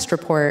our last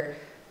report,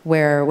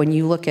 where when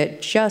you look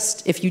at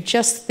if you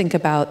just think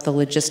about the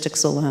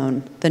logistics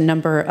alone, the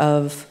number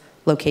of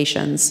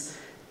locations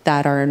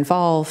that are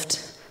involved,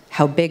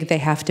 how big they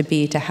have to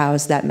be to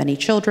house that many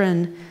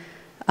children,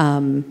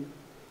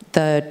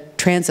 the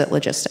transit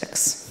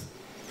logistics,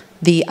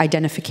 the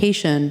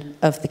identification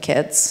of the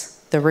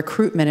kids, the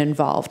recruitment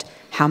involved,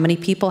 how many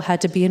people had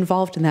to be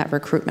involved in that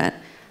recruitment,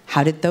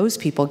 how did those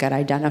people get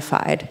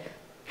identified,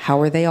 how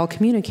were they all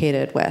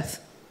communicated with,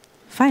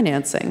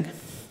 financing.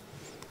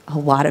 A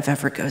lot of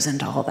effort goes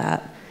into all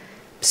that.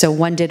 So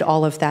when did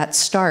all of that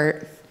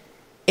start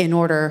in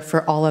order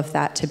for all of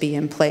that to be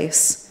in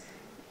place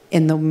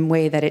in the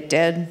way that it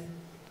did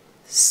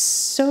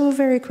so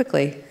very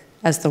quickly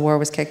as the war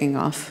was kicking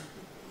off?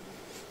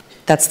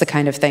 That's the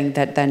kind of thing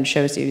that then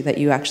shows you that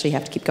you actually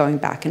have to keep going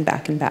back and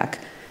back and back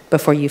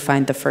before you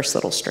find the first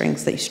little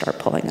strings that you start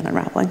pulling and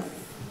unraveling.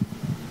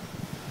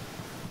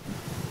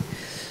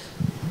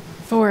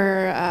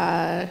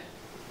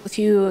 With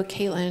you,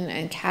 Caitlin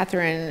and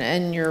Catherine,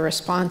 and your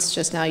response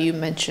just now, you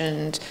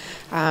mentioned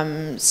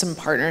some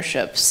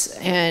partnerships.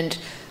 And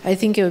I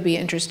think it would be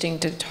interesting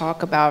to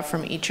talk about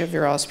from each of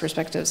your all's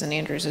perspectives, and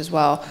Andrew's as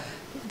well,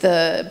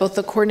 both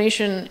the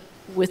coordination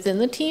within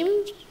the team.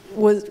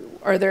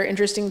 Are there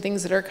interesting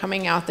things that are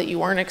coming out that you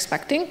weren't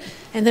expecting?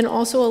 And then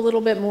also a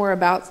little bit more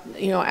about,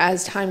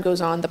 as time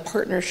goes on, the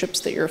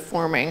partnerships that you're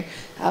forming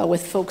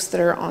with folks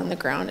that are on the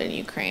ground in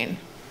Ukraine.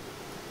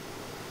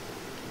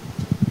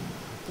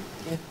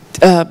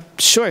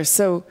 Sure.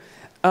 So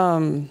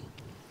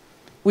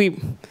we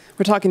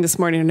were talking this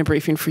morning in a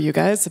briefing for you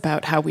guys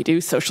about how we do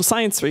social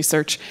science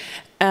research.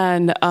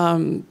 And,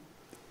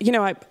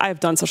 I've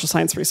done social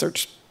science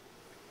research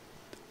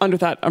under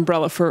that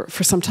umbrella for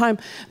some time.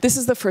 This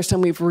is the first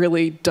time we've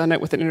really done it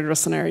with an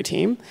interdisciplinary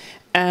team.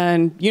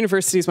 And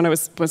universities, when I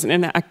was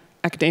in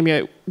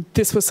academia,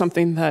 this was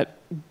something that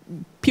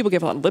people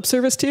gave a lot of lip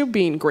service to,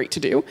 being great to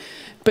do.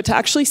 But to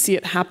actually see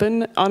it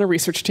happen on a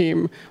research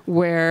team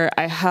where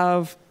I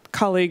have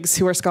colleagues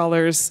who are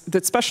scholars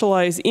that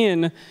specialize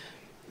in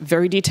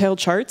very detailed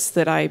charts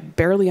that I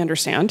barely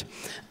understand,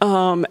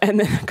 and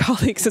then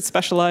colleagues that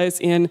specialize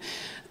in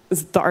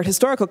the art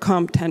historical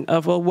content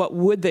of, well, what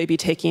would they be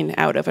taking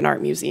out of an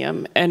art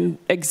museum, and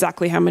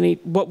exactly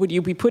what would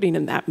you be putting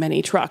in that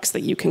many trucks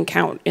that you can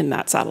count in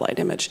that satellite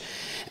image.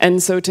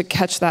 And so to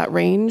catch that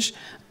range,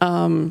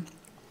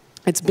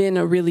 it's been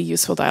a really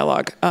useful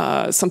dialogue,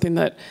 something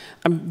that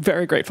I'm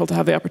very grateful to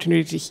have the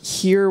opportunity to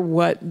hear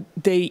what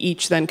they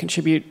each then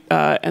contribute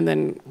and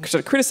then sort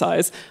of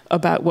criticize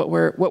about what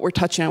we're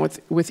touching on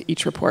with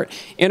each report.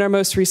 In our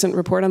most recent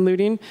report on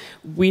looting,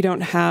 we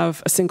don't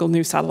have a single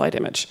new satellite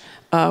image,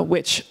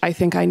 which I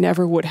think I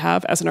never would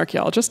have as an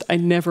archaeologist. I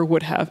never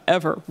would have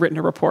ever written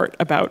a report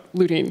about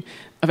looting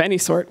of any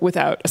sort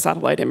without a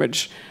satellite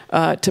image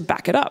to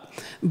back it up.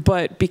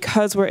 But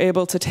because we're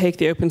able to take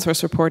the open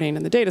source reporting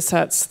and the data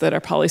sets that our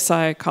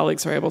poli-sci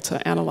colleagues are able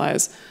to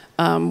analyze,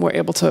 we're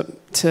able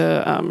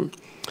to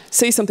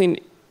say something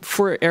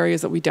for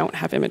areas that we don't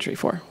have imagery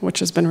for, which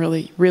has been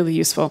really, really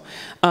useful.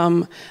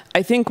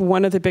 I think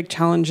one of the big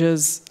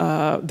challenges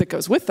that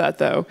goes with that,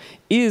 though,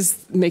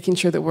 is making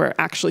sure that we're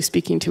actually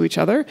speaking to each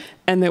other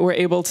and that we're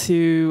able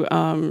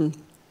to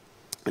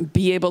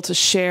be able to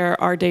share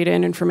our data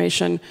and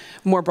information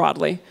more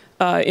broadly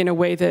in a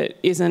way that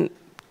isn't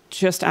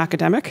just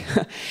academic,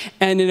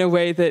 and in a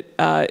way that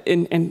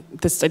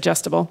that's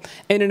digestible,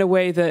 and in a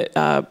way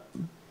that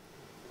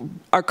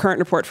our current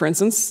report, for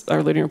instance,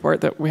 our looting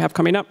report that we have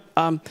coming up,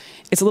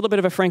 it's a little bit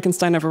of a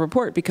Frankenstein of a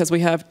report because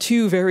we have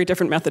two very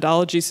different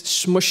methodologies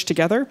smushed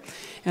together,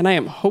 and I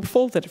am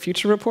hopeful that in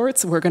future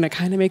reports we're going to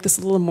kind of make this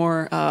a little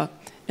more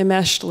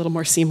enmeshed, a little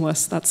more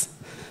seamless. That's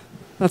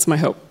my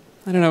hope.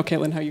 I don't know,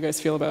 Caitlin, how you guys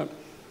feel about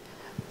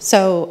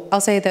So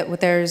I'll say that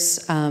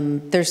there's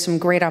some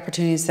great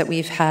opportunities that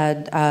we've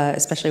had,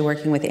 especially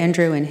working with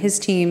Andrew and his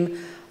team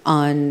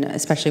on,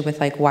 especially with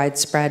like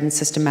widespread and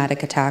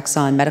systematic attacks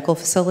on medical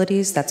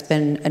facilities. That's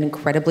been an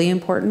incredibly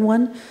important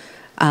one.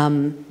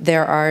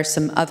 There are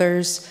some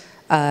others.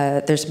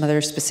 There's some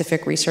other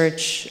specific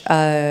research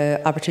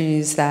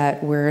opportunities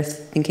that we're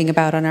thinking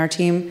about on our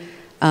team,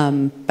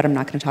 but I'm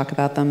not going to talk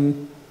about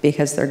them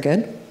because they're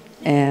good,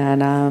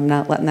 and I'm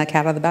not letting that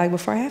cat out of the bag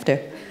before I have to.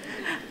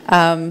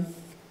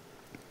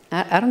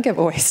 I don't give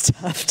away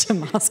stuff to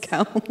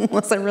Moscow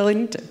unless I really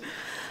need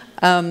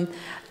to.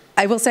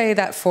 I will say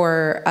that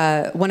for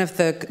one of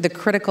the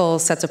critical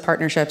sets of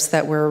partnerships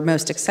that we're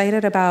most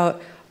excited about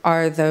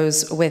are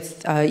those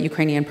with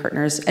Ukrainian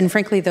partners. And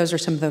frankly, those are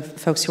some of the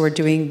folks who are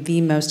doing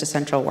the most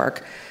essential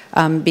work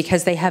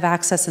because they have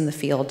access in the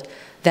field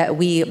that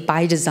we,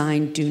 by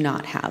design, do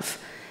not have.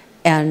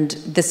 And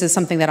this is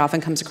something that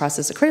often comes across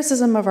as a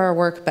criticism of our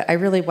work, but I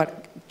really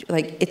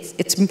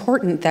it's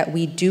important that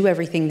we do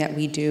everything that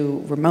we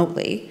do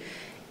remotely.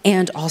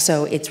 And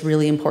also, it's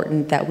really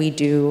important that we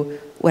do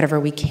whatever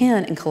we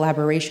can in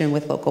collaboration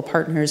with local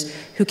partners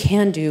who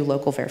can do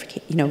local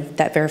verification,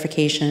 that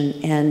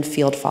verification and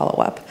field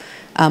follow-up.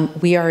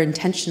 We are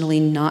intentionally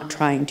not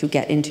trying to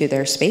get into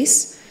their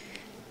space,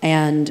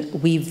 and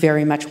we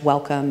very much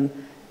welcome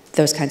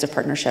those kinds of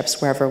partnerships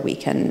wherever we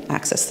can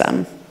access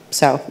them.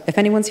 So if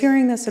anyone's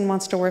hearing this and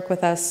wants to work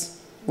with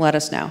us, let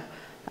us know.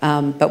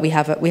 But we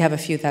have a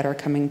few that are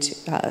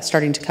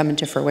starting to come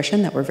into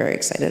fruition that we're very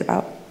excited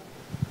about.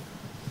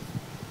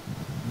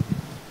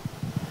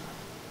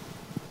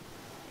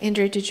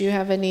 Andrew, did you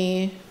have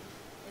any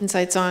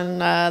insights on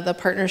the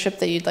partnership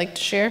that you'd like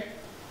to share?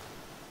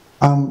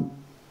 No,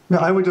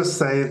 I would just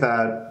say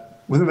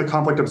that within the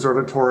Conflict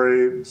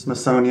Observatory,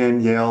 Smithsonian,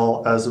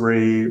 Yale,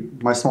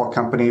 Esri, my small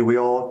company, we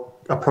all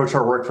approach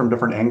our work from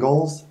different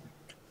angles.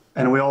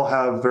 And we all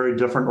have very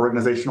different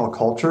organizational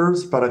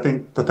cultures, but I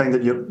think the thing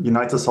that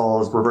unites us all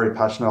is we're very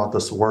passionate about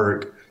this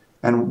work,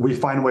 and we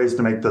find ways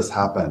to make this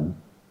happen.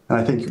 And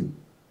I think,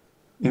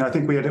 I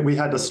think we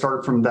had to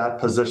start from that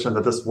position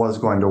that this was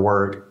going to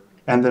work,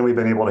 and then we've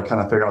been able to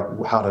kind of figure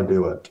out how to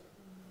do it.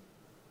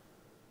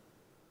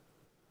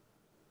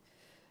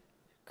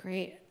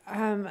 Great.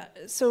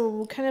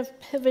 So kind of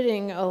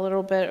pivoting a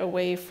little bit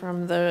away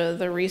from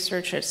the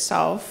research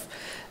itself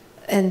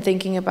and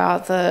thinking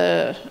about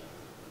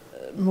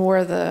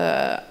more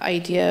the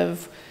idea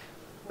of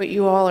what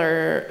you all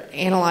are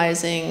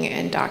analyzing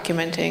and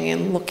documenting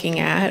and looking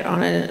at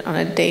on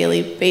a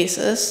daily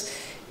basis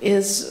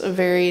is a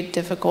very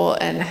difficult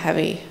and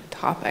heavy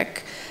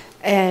topic.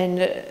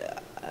 And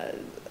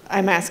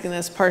I'm asking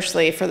this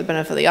partially for the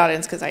benefit of the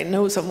audience because I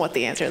know somewhat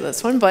the answer to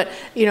this one, but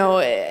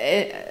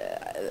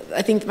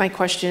I think my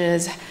question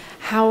is,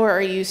 how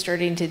are you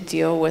starting to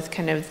deal with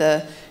kind of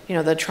the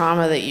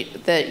trauma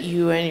that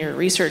you and your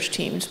research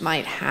teams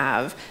might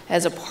have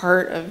as a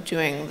part of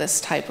doing this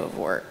type of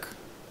work?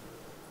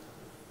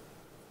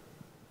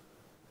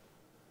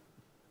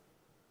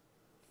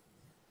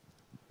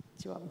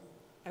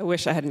 I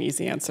wish I had an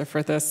easy answer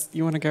for this.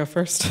 You want to go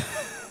first?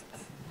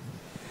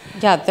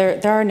 Yeah, there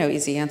are no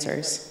easy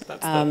answers.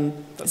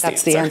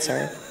 That's the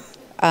answer.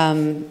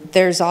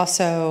 There's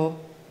also,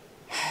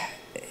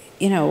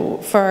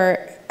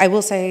 I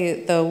will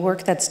say the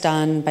work that's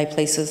done by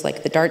places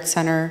like the Dart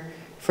Center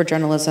for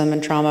Journalism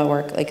and Trauma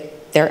work,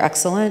 they're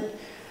excellent.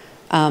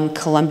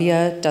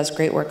 Columbia does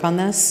great work on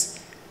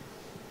this.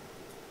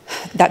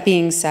 That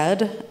being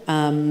said,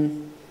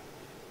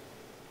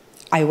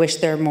 I wish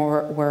there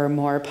were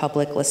more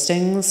public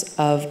listings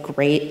of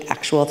great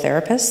actual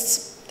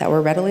therapists that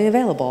were readily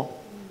available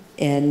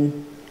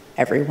in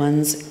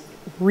everyone's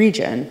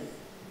region,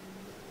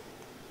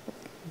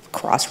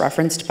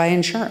 cross-referenced by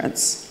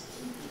insurance.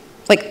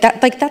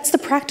 That's the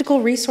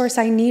practical resource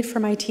I need for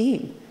my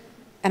team,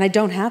 and I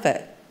don't have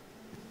it.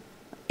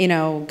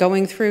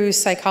 Going through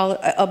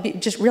psychology,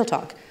 just real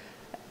talk.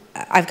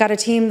 I've got a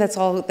team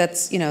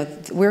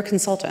we're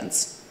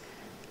consultants.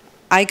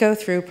 I go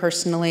through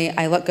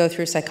go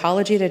through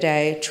Psychology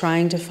Today,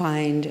 trying to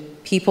find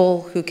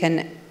people who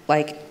can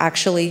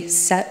actually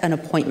set an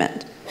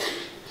appointment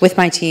with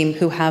my team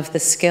who have the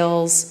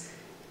skills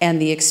and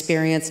the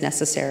experience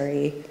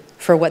necessary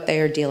for what they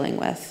are dealing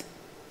with.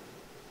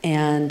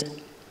 And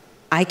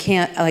I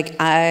can't,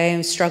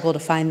 I struggle to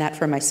find that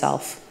for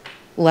myself,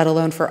 let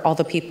alone for all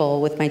the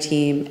people with my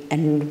team.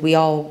 And a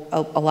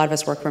lot of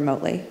us work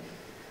remotely.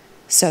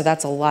 So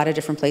that's a lot of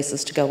different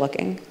places to go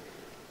looking.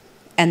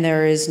 And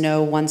there is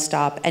no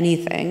one-stop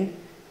anything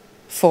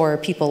for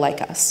people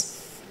like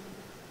us,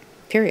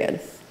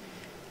 period.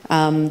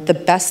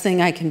 The best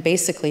thing I can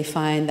basically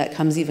find that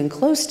comes even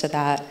close to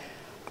that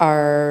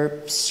are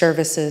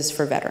services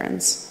for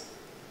veterans.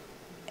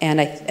 And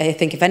I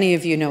think if any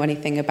of you know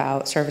anything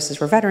about services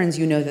for veterans,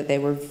 you know that they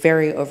were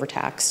very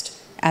overtaxed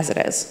as it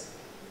is.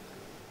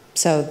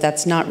 So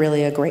that's not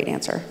really a great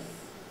answer.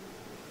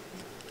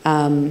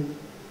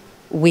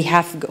 We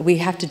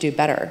have to do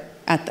better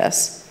at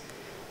this.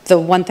 The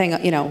one thing,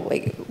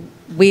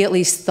 we at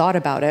least thought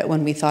about it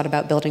when we thought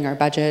about building our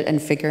budget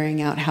and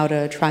figuring out how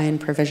to try and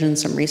provision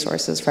some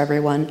resources for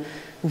everyone.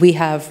 We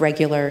have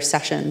regular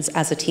sessions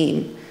as a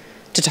team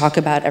to talk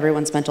about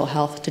everyone's mental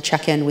health, to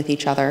check in with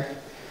each other,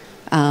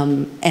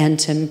 and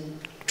to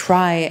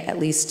try at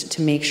least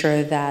to make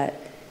sure that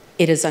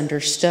it is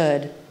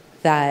understood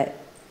that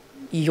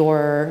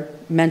your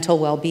mental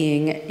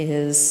well-being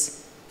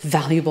is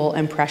valuable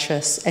and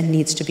precious and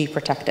needs to be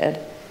protected.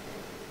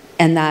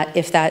 And that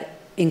if that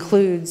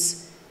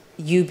includes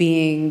you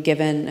being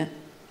given,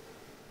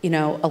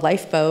 a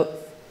lifeboat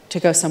to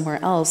go somewhere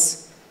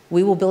else,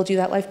 we will build you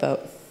that lifeboat.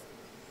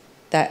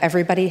 That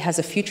everybody has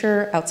a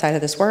future outside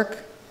of this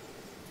work.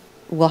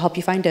 We'll help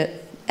you find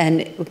it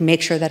and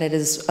make sure that it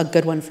is a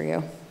good one for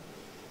you.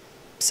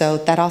 So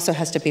that also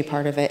has to be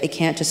part of it. It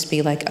can't just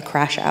be like a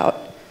crash out,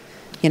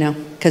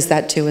 because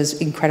that too is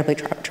incredibly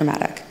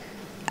traumatic.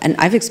 And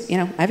I've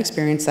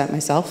experienced that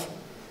myself.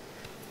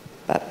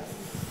 But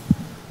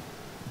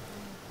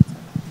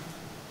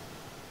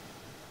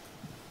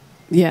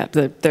yeah,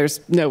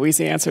 there's no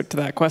easy answer to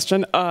that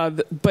question.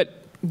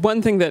 But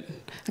one thing that,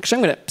 actually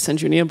I'm going to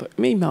send you an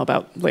email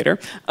about later.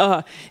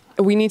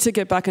 We need to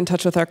get back in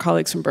touch with our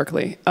colleagues from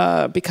Berkeley,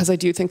 because I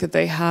do think that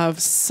they have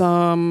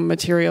some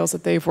materials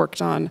that they've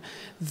worked on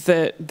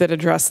that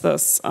address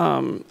this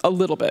a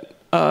little bit,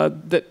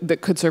 that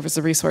could serve as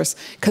a resource.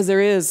 Because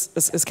there is,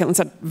 as Caitlin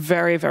said,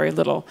 very, very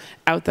little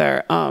out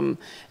there.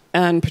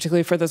 And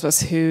particularly for those of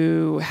us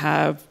who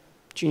have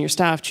junior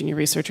staff, junior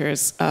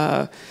researchers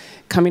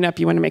coming up,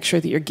 you want to make sure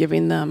that you're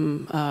giving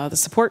them the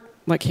support,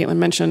 like Caitlin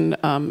mentioned,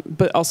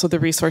 but also the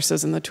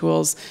resources and the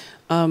tools,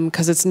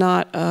 because it's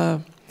not,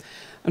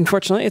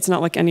 unfortunately, it's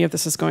not like any of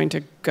this is going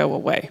to go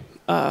away.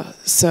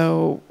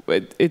 So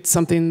it's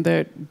something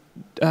that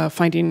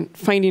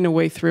finding a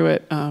way through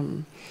it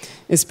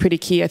is pretty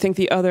key. I think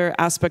the other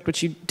aspect,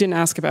 which you didn't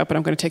ask about, but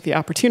I'm going to take the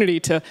opportunity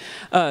to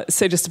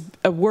say just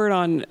a word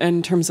on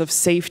in terms of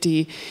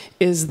safety,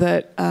 is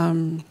that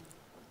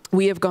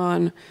we have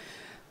gone,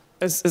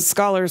 as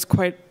scholars,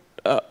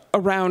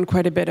 around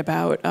quite a bit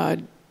about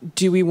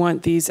do we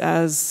want these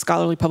as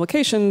scholarly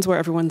publications where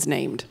everyone's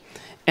named?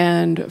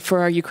 And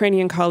for our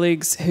Ukrainian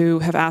colleagues who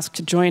have asked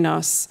to join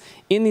us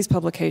in these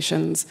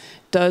publications,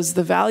 does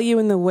the value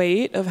and the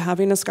weight of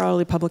having a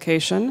scholarly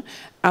publication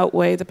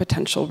outweigh the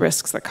potential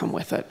risks that come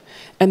with it?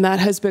 And that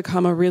has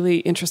become a really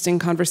interesting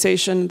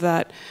conversation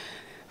that,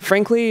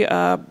 frankly,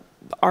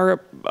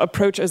 our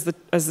approach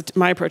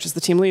my approach as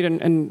the team lead,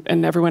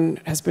 and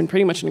everyone has been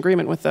pretty much in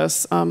agreement with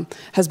this,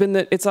 has been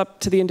that it's up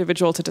to the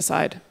individual to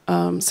decide.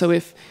 So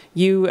if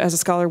you as a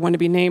scholar want to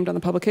be named on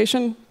the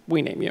publication,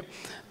 we name you.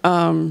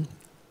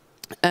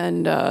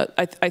 And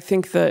I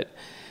think that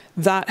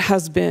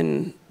has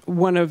been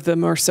one of the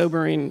more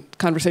sobering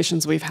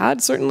conversations we've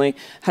had, certainly,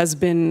 has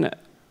been,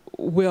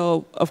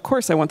 well, of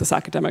course I want this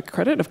academic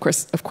credit. Of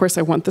course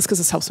I want this because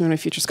this helps me in my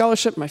future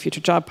scholarship, my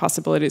future job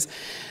possibilities.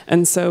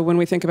 And so when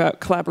we think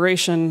about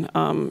collaboration,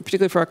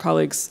 particularly for our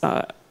colleagues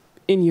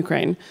in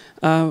Ukraine,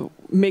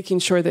 making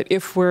sure that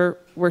if we're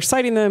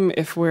citing them,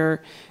 if we're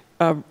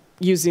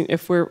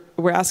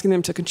asking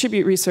them to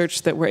contribute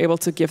research, that we're able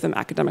to give them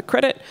academic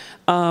credit,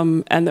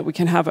 and that we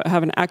can have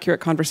an accurate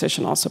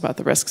conversation also about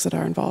the risks that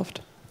are involved.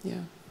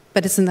 Yeah.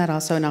 But isn't that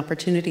also an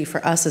opportunity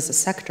for us as a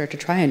sector to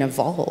try and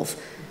evolve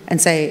and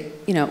say,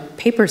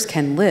 papers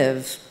can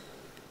live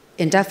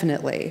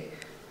indefinitely.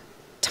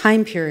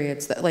 Time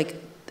periods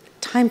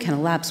time can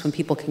elapse when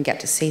people can get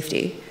to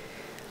safety.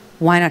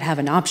 Why not have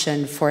an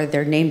option for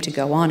their name to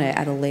go on it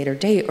at a later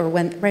date, or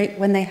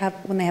when they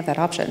have that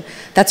option?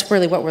 That's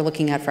really what we're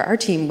looking at for our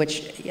team,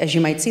 which, as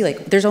you might see,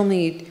 there's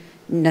only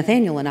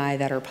Nathaniel and I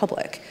that are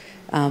public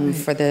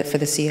for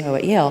the CO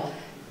at Yale.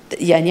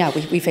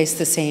 We face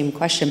the same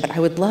question, but I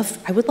would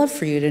love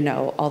for you to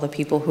know all the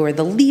people who are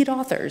the lead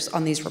authors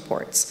on these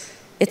reports.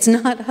 It's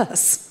not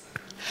us.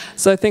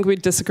 So I think we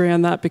disagree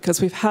on that, because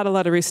we've had a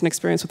lot of recent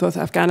experience with both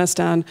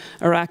Afghanistan,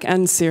 Iraq,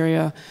 and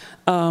Syria,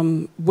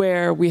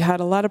 where we had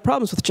a lot of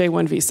problems with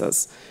J1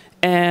 visas.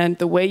 And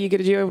the way you get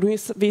a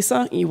J1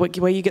 visa, the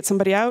way you get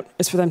somebody out,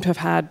 is for them to have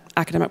had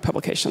academic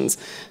publications.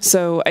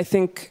 So I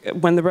think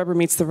when the rubber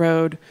meets the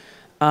road,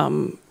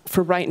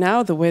 for right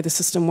now, the way the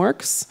system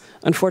works,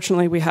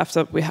 unfortunately, we have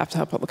to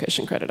have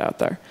publication credit out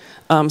there.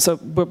 So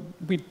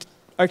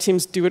our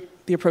teams do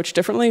the approach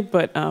differently,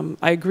 but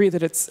I agree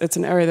that it's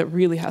an area that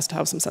really has to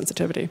have some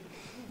sensitivity.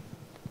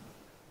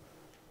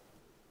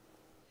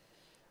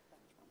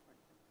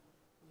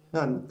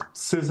 Yeah,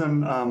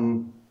 Susan,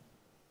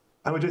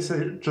 I would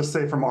just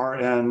say from our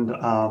end,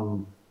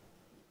 while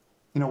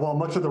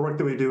much of the work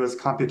that we do is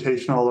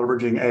computational,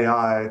 leveraging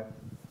AI,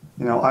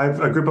 I have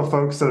a group of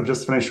folks that have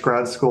just finished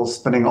grad school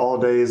spending all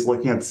days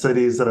looking at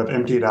cities that have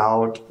emptied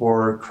out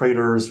or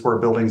craters where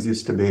buildings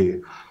used to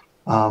be.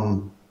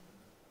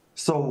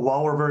 So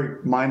while we're very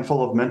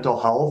mindful of mental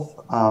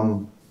health,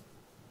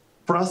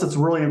 for us, it's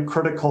really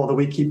critical that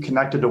we keep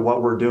connected to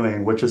what we're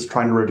doing, which is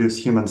trying to reduce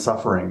human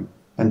suffering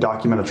and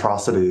document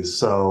atrocities.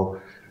 So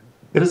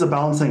it is a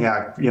balancing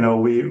act. We have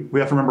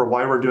to remember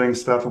why we're doing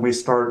stuff, and we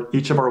start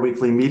each of our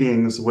weekly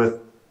meetings with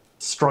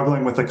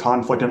struggling with the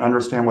conflict and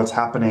understand what's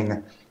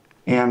happening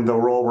and the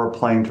role we're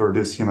playing to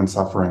reduce human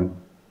suffering.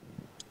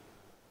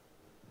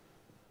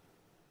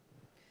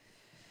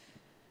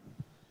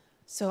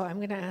 So I'm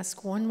going to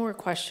ask one more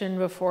question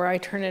before I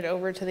turn it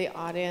over to the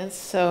audience.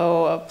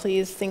 So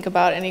please think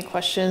about any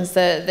questions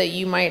that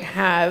you might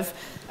have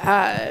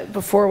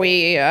before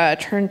we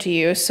turn to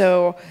you.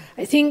 So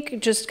I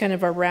think just kind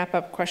of a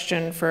wrap-up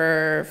question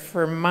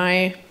for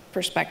my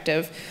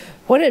perspective.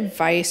 What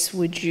advice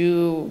would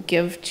you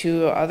give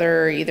to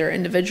other either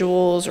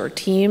individuals or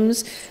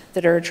teams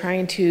that are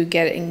trying to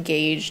get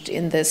engaged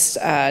in this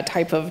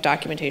type of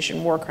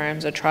documentation, war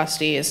crimes,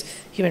 atrocities,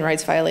 human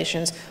rights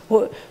violations?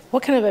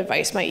 What kind of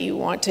advice might you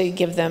want to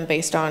give them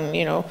based on,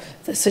 you know,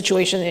 the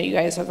situation that you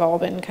guys have all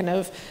been kind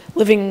of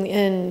living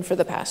in for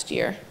the past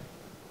year?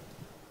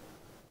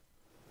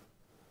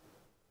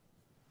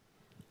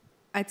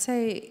 I'd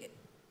say,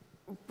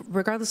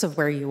 regardless of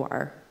where you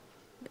are,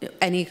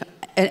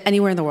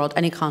 anywhere in the world,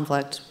 any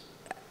conflict,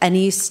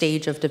 any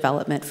stage of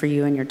development for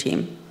you and your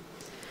team,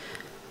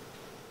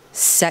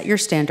 set your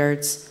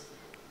standards,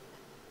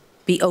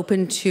 be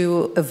open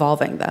to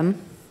evolving them,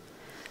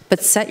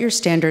 but set your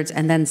standards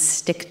and then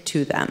stick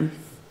to them.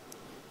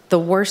 The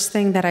worst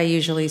thing that I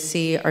usually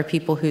see are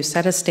people who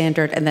set a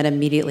standard and then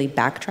immediately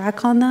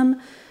backtrack on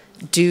them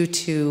due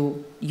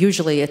to,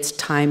 usually it's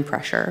time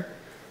pressure.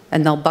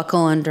 And they'll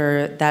buckle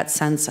under that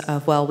sense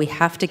of, well, we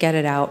have to get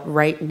it out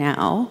right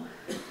now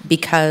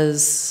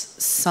because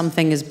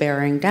something is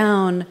bearing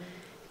down.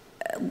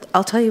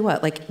 I'll tell you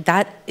what, like,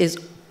 that is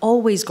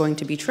always going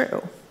to be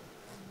true.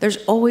 There's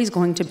always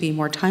going to be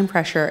more time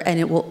pressure, and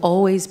it will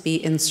always be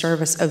in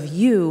service of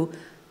you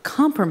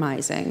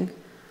compromising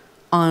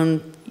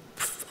on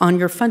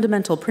your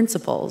fundamental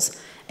principles,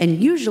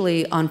 and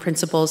usually on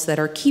principles that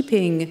are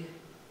keeping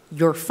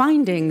your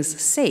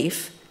findings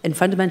safe and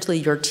fundamentally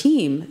your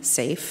team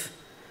safe,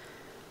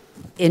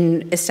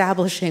 in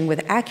establishing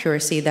with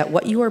accuracy that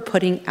what you are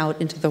putting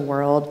out into the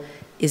world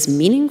is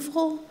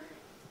meaningful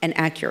and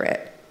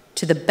accurate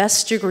to the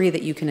best degree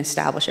that you can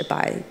establish it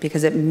by,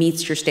 because it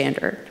meets your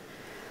standard.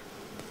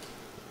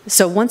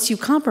 So once you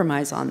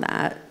compromise on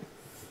that,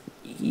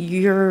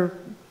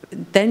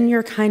 then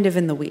you're kind of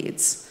in the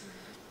weeds.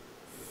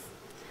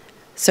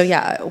 So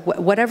yeah,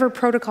 whatever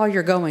protocol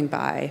you're going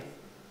by,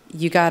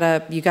 you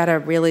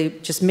gotta really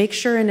just make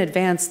sure in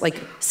advance, like,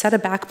 set a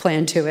back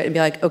plan to it and be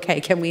like, okay,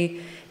 can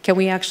we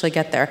actually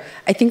get there?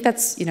 I think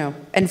that's, you know,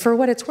 and for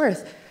what it's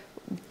worth,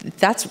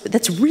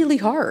 that's really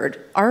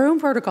hard. Our own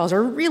protocols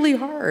are really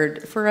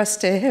hard for us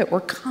to hit.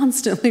 We're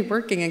constantly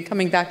working and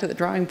coming back to the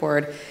drawing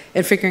board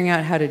and figuring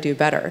out how to do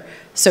better.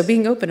 So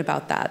being open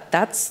about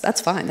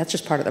that's fine. That's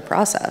just part of the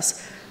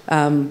process.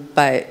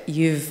 But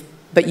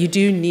you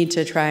do need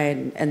to try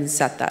and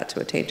set that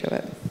to attain to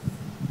it.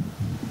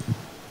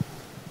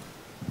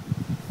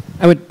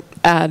 I would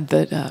add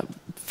that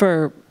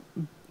for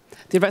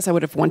the advice I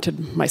would have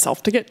wanted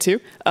myself to get to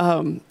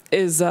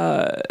is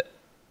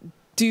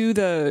do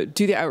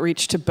the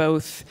outreach to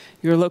both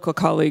your local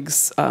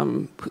colleagues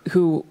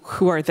who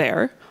are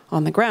there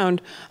on the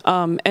ground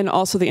and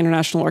also the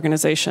international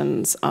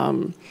organizations.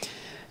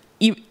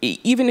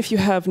 Even if you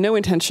have no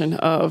intention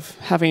of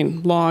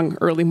having long,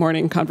 early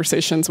morning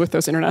conversations with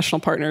those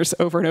international partners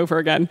over and over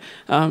again,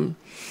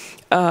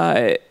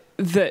 that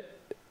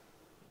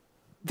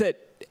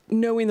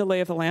knowing the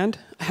lay of the land,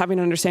 having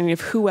an understanding of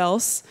who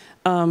else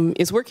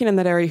is working in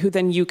that area, who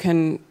then you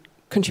can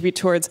contribute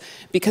towards.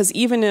 Because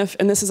even if,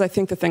 and this is, I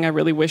think, the thing I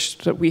really wish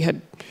that we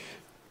had,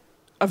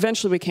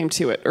 eventually we came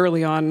to it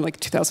early on, like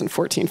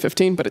 2014,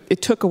 15, but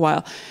it took a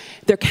while.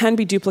 There can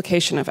be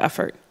duplication of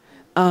effort.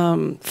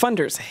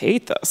 Funders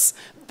hate this,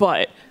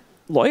 but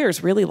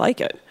lawyers really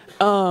like it.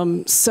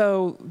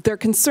 So there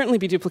can certainly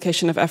be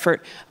duplication of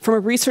effort. From a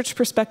research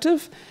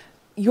perspective,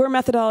 your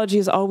methodology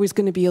is always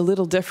going to be a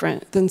little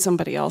different than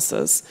somebody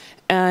else's.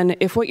 And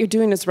if what you're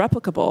doing is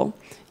replicable,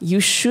 you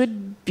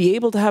should be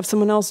able to have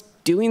someone else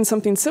doing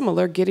something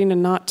similar, getting a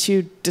not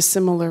too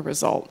dissimilar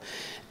result.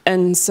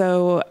 And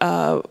so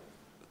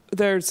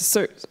there's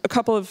a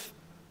couple of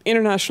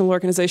international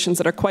organizations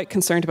that are quite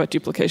concerned about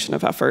duplication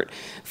of effort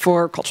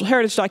for cultural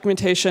heritage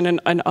documentation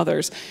and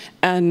others.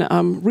 And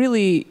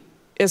really,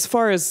 as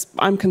far as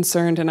I'm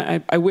concerned,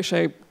 and I wish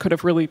I could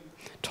have really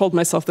told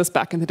myself this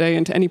back in the day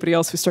and to anybody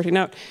else who's starting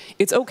out,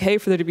 it's okay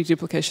for there to be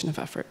duplication of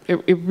effort.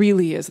 It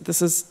really is. This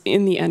is,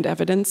 in the end,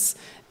 evidence,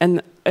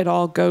 and it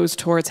all goes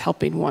towards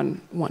helping one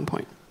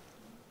point.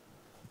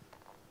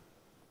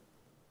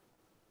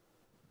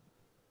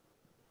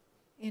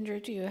 Andrew,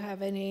 do you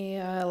have any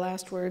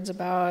last words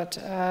about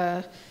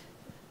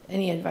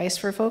any advice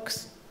for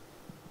folks?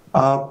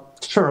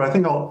 Sure. I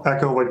think I'll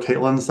echo what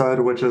Caitlin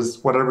said, which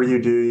is whatever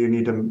you do, you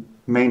need to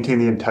maintain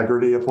the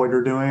integrity of what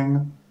you're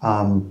doing.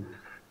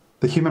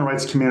 The human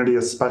rights community,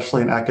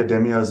 especially in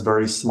academia, is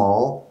very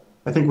small.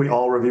 I think we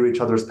all review each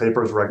other's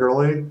papers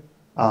regularly,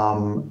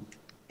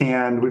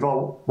 and we've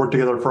all worked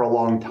together for a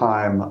long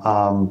time.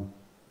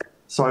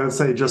 So I would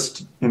say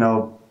just,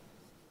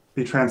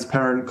 be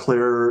transparent,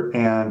 clear,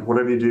 and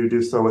whatever you do,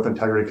 do so with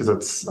integrity because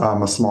it's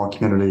a small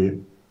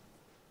community.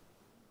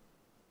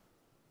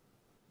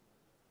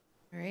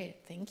 All right,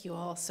 thank you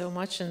all so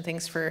much, and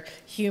thanks for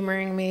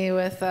humoring me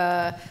with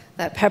that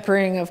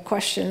peppering of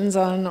questions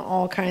on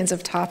all kinds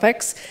of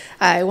topics.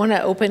 I want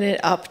to open it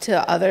up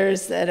to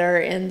others that are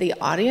in the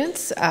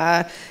audience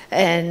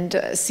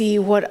and see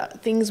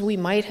what things we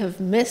might have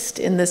missed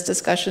in this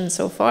discussion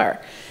so far.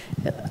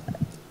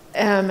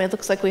 It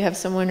looks like we have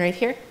someone right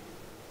here.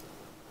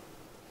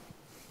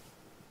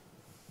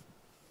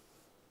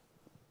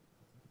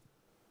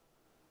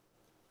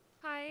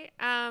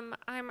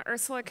 I'm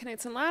Ursula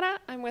Knudsen-Latta.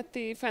 I'm with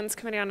the Friends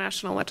Committee on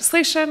National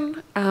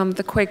Legislation,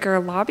 the Quaker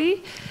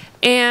lobby.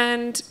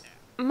 And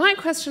my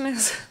question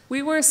is,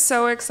 we were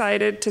so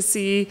excited to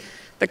see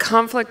the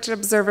Conflict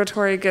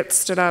Observatory get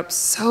stood up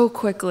so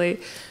quickly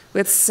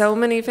with so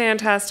many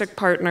fantastic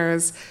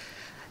partners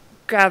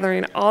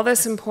gathering all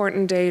this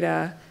important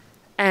data,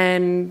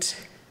 and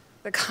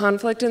the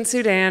conflict in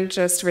Sudan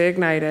just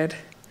reignited,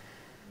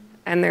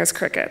 and there's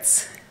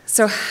crickets.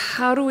 So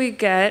how do we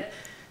get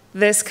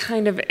this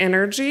kind of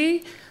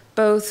energy,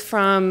 both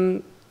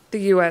from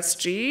the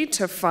USG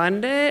to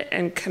fund it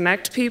and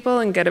connect people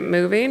and get it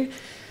moving,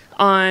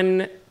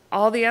 on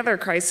all the other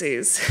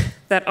crises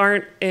that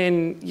aren't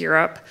in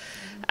Europe?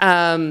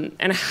 And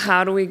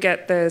how do we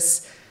get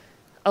this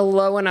a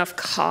low enough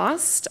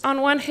cost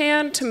on one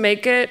hand to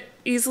make it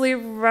easily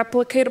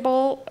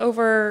replicatable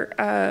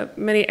over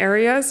many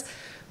areas,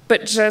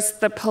 but just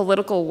the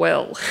political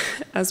will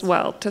as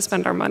well to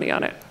spend our money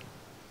on it?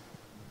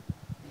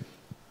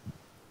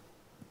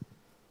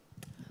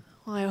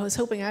 Well, I was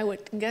hoping I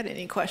wouldn't get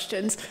any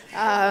questions.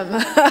 In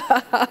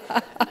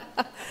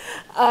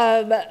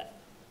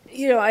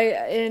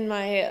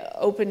my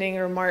opening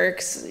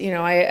remarks,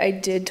 I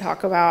did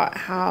talk about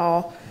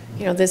how,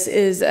 this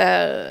is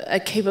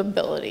a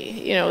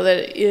capability,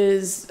 that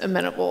is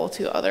amenable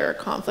to other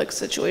conflict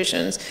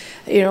situations.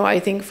 I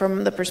think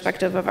from the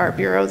perspective of our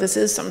bureau, this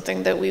is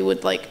something that we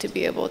would like to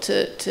be able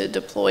to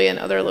deploy in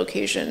other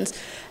locations.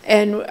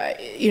 And,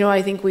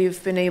 I think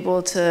we've been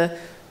able to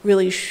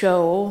really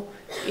show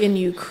in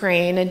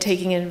Ukraine and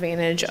taking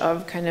advantage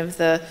of kind of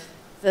the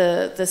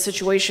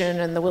situation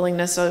and the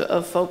willingness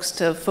of folks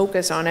to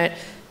focus on it,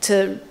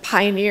 to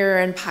pioneer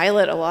and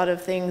pilot a lot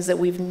of things that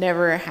we've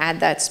never had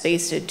that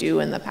space to do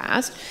in the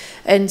past.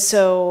 And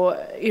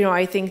so,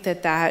 I think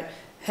that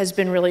has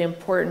been really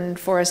important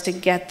for us to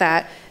get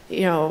that,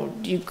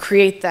 you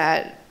create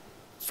that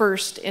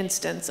first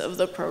instance of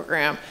the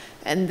program.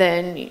 And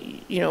then,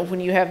 when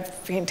you have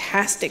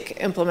fantastic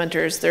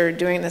implementers that are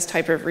doing this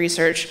type of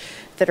research,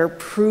 that are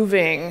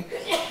proving,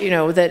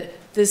 that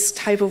this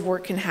type of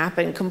work can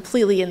happen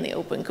completely in the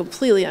open,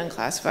 completely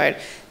unclassified,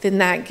 then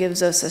that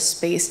gives us a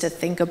space to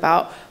think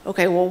about,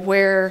 okay, well,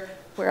 where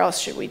else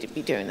should we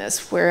be doing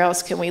this? Where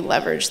else can we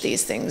leverage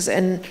these things?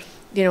 And,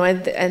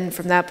 and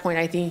from that point,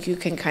 I think you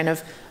can kind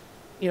of,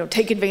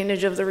 take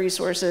advantage of the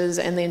resources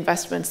and the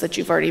investments that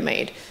you've already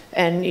made.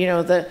 And,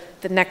 the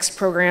next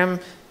program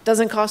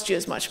doesn't cost you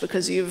as much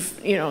because you've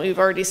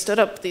already stood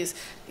up. These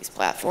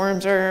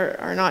platforms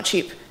are not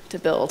cheap to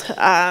build.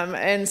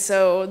 And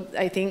so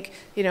I think,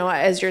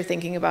 as you're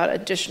thinking about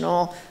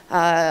additional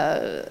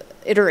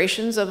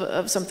iterations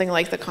of something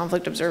like the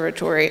Conflict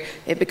Observatory,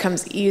 it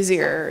becomes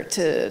easier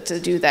to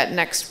do that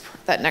next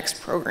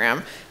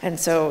program. And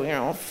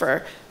so,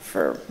 for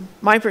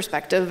my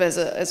perspective as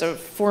a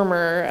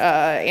former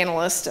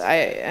analyst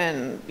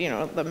and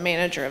the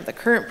manager of the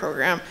current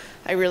program,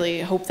 I really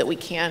hope that we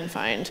can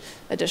find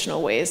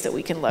additional ways that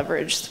we can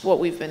leverage what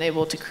we've been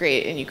able to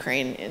create in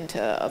Ukraine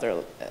into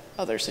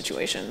other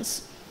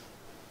situations.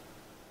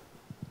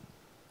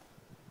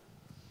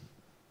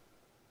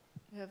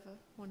 You have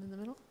one in the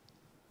middle?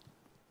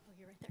 Oh,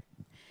 you're right there.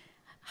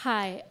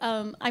 Hi,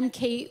 I'm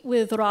Kate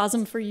with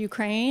Razum for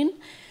Ukraine.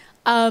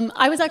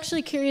 I was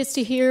actually curious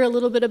to hear a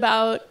little bit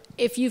about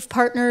if you've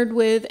partnered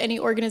with any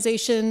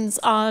organizations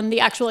on the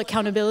actual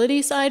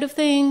accountability side of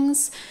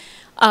things,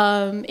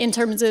 in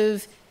terms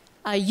of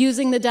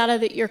using the data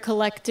that you're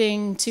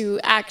collecting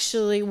to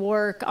actually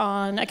work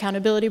on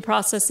accountability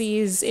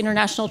processes,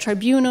 international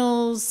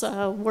tribunals,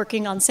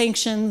 working on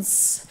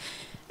sanctions,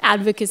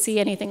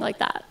 advocacy, anything like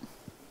that.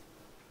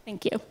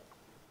 Thank you.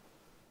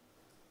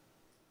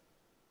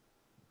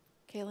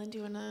 Kaylin, do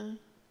you wanna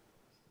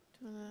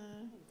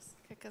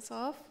kick us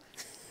off?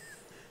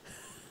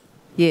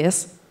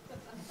 Yes.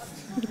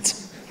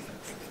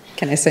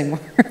 Can I say more?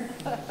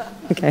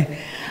 Okay.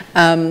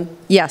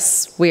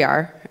 Yes, we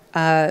are.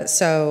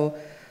 So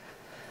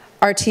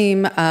our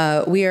team,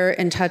 we are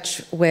in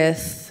touch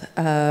with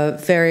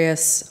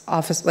various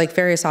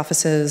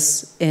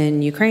offices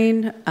in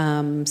Ukraine.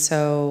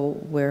 So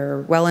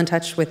we're well in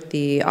touch with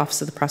the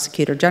Office of the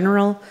Prosecutor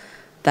General.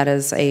 That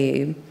is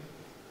I'm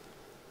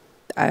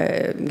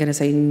going to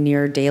say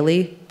near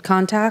daily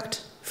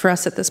contact for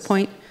us at this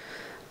point.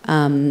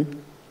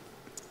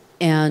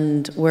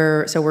 And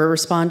we're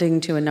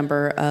responding to a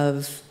number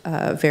of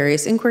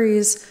various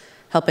inquiries,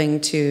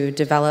 helping to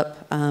develop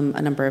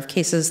a number of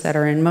cases that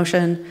are in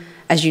motion.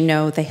 As you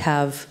know, they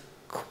have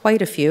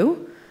quite a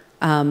few.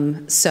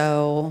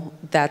 So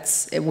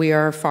we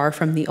are far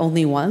from the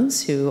only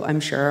ones who I'm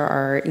sure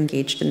are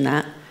engaged in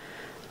that.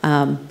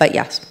 But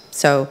yes,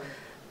 so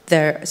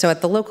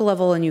at the local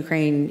level in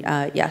Ukraine,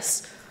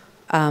 yes.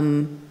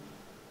 And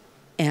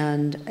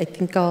I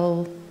think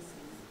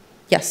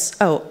yes.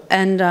 Oh,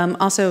 and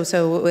also,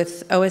 so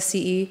with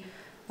OSCE,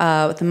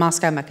 with the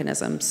Moscow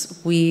mechanisms,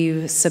 we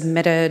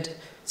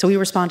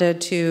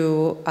responded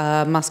to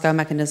Moscow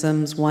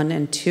mechanisms 1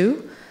 and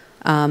 2.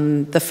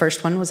 The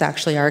first one was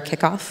actually our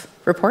kickoff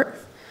report.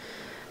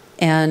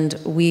 And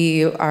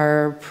we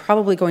are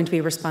probably going to be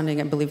responding,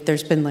 I believe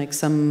there's been like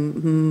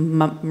some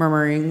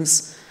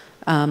murmurings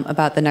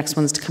about the next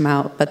ones to come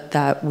out, but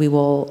that we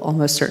will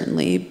almost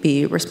certainly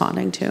be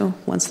responding to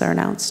once they're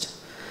announced.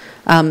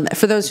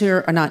 For those who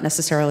are not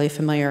necessarily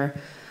familiar,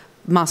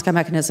 Moscow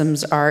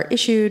mechanisms are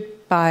issued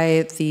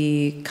by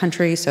the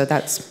country, so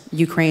that's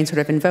Ukraine sort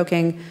of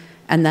invoking,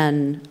 and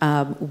then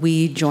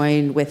we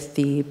join with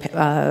the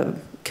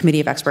committee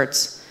of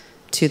experts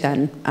to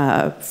then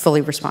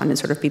fully respond and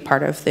sort of be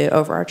part of the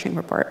overarching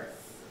report.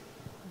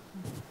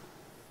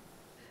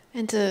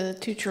 And to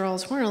toot your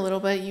all's horn a little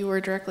bit, you were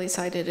directly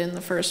cited in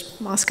the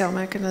first Moscow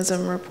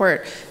mechanism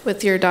report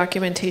with your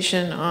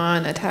documentation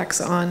on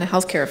attacks on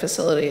healthcare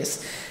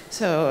facilities.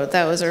 So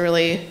that was a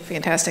really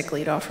fantastic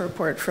lead-off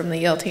report from the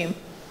Yale team.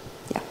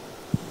 Yeah.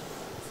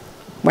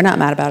 We're not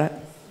mad about it.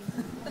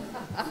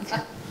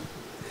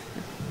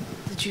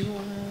 Did you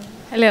want to?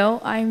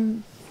 Hello,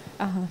 I'm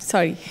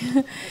sorry.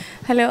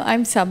 Hello,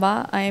 I'm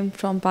Sabah. I'm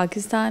from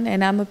Pakistan,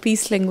 and I'm a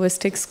peace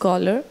linguistics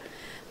scholar.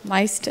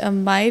 My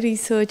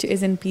research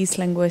is in peace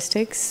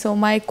linguistics. So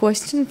my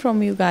question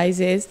from you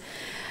guys is,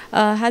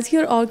 has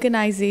your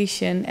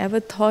organization ever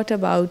thought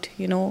about,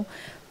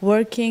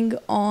 working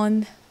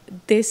on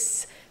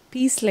this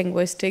peace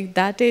linguistic?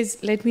 That is,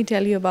 let me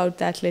tell you about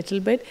that little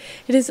bit.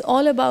 It is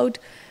all about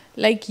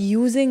like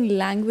using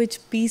language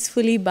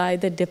peacefully by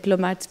the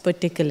diplomats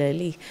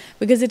particularly,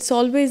 because it's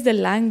always the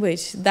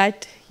language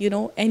that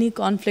any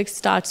conflict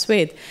starts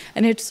with,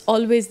 and it's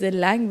always the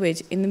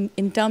language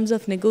in terms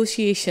of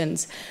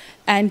negotiations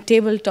and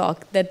table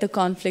talk that the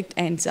conflict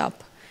ends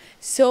up.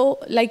 So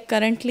like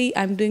currently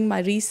I'm doing my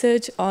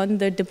research on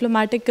the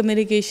diplomatic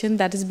communication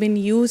that has been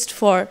used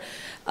for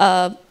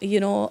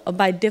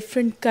by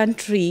different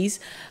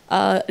countries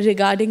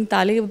regarding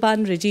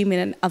Taliban regime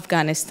in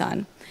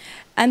Afghanistan.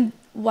 And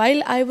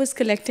while I was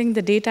collecting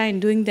the data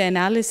and doing the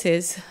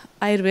analysis,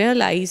 I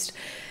realized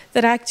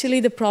that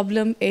actually the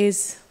problem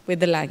is with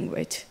the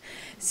language.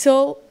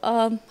 So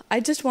I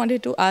just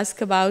wanted to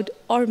ask about,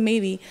 or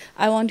maybe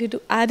I wanted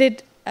to add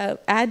it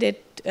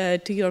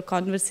to your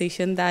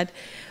conversation, that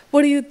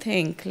what do you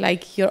think?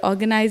 Like your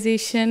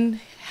organization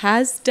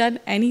has done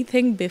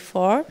anything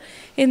before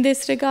in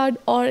this regard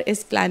or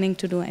is planning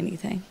to do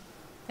anything?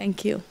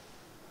 Thank you.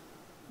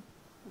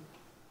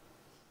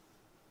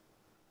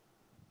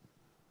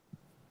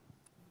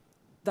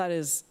 That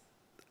is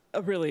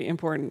a really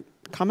important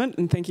comment,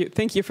 and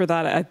thank you for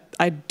that.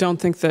 I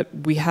don't think that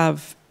we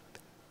have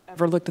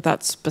ever looked at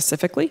that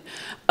specifically.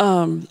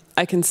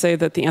 I can say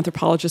that the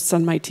anthropologists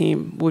on my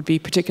team would be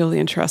particularly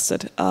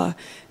interested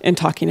in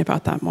talking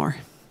about that more.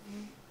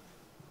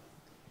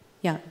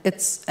 Yeah,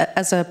 it's,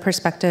 as a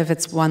perspective,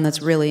 it's one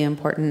that's really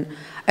important.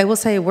 I will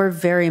say we're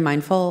very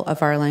mindful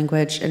of our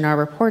language in our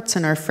reports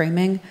and our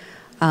framing.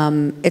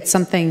 It's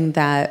something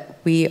that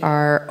we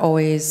are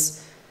always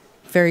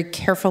very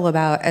careful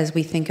about as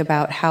we think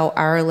about how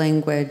our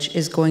language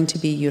is going to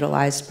be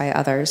utilized by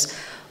others.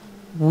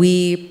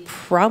 We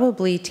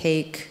probably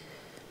take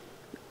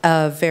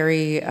a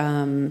very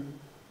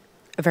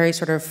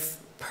sort of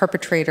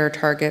perpetrator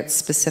target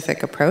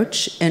specific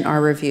approach in our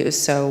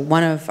reviews. So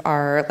one of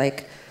our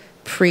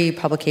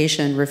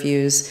pre-publication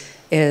reviews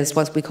is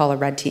what we call a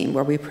red team,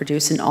 where we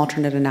produce an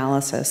alternate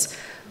analysis.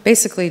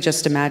 Basically,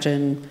 just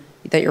imagine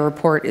that your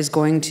report is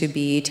going to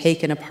be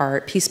taken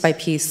apart piece by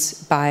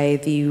piece by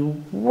the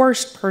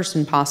worst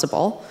person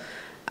possible,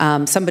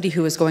 somebody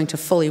who is going to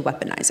fully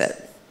weaponize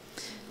it.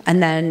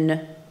 And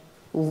then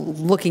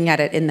looking at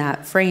it in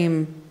that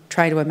frame,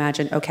 try to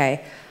imagine,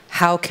 okay,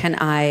 how can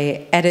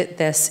I edit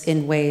this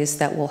in ways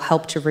that will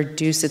help to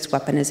reduce its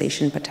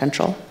weaponization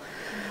potential?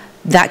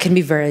 That can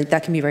be very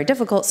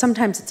difficult.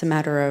 Sometimes it's a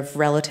matter of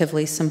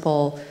relatively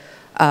simple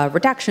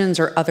redactions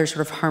or other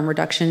sort of harm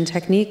reduction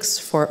techniques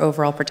for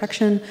overall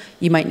protection.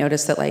 You might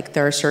notice that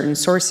there are certain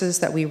sources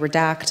that we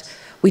redact.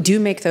 We do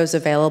make those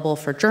available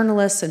for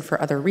journalists and for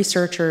other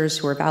researchers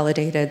who are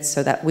validated,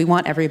 so that we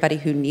want everybody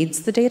who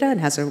needs the data and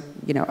has a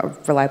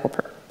reliable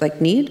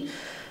need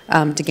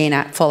to gain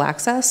full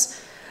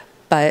access.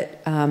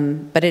 But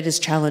it is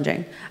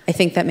challenging. I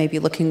think that maybe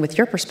looking with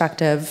your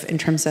perspective in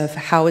terms of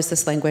how is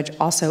this language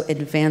also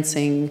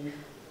advancing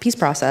peace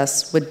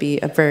process would be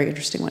a very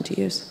interesting one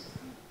to use.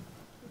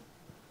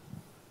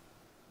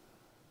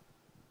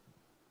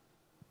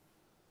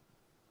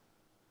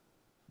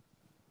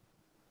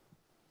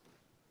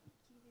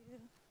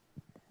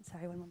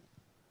 Sorry, one moment.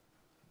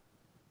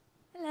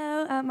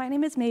 Hello, my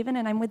name is Maven,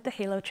 and I'm with the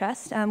Halo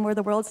Trust. We're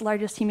the world's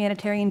largest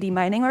humanitarian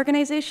demining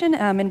organization,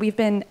 and we've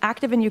been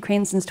active in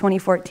Ukraine since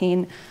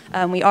 2014.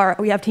 We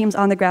have teams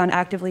on the ground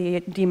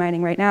actively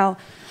demining right now,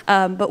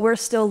 but we're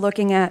still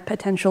looking at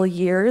potential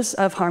years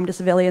of harm to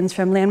civilians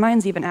from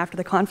landmines even after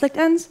the conflict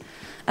ends.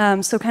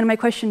 So kind of my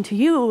question to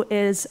you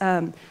is,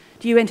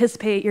 do you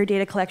anticipate your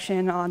data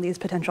collection on these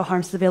potential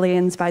harms to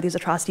civilians by these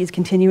atrocities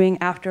continuing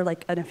after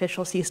like an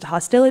official cease to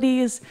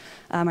hostilities?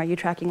 Are you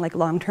tracking like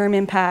long-term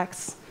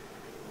impacts?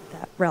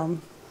 That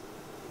realm.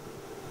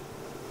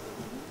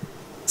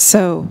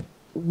 So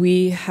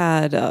we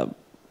had a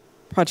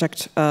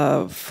project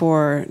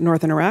for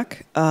northern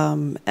Iraq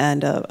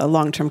and a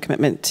long-term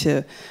commitment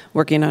to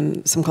working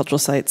on some cultural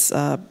sites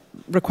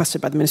requested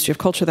by the Ministry of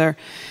Culture there.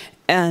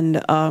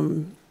 And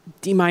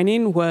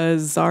demining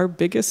was our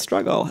biggest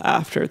struggle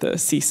after the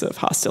cease of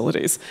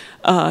hostilities.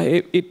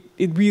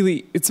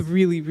 It's a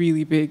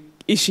really big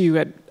issue.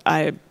 And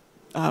I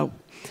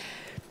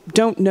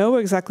don't know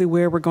exactly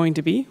where we're going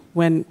to be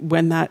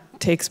when that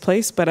takes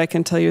place, but I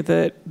can tell you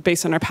that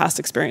based on our past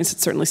experience,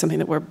 it's certainly something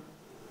that we're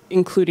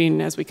including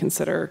as we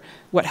consider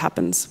what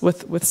happens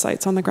with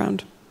sites on the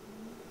ground.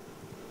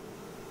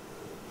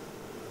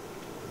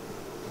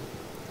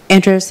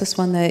 Andrew, is this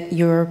one that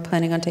you're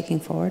planning on taking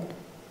forward?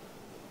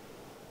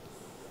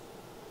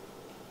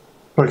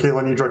 Okay,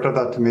 Caitlin, you directed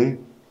that to me?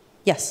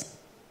 Yes.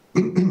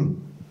 Yeah,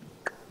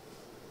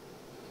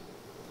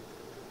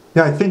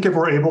 I think if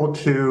we're able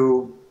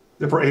to,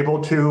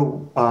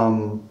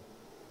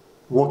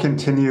 we'll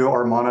continue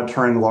our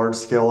monitoring large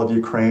scale of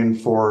Ukraine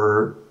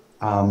for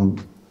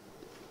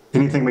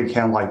anything we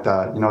can like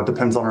that. You know, it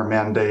depends on our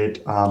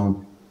mandate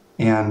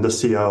and the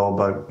CO,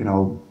 but you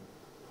know,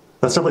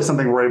 that's definitely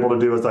something we're able to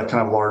do is that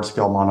kind of large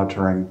scale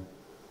monitoring.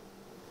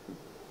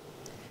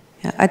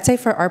 Yeah, I'd say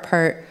for our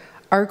part,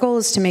 our goal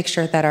is to make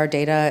sure that our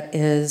data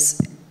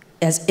is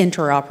as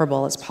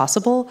interoperable as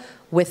possible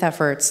with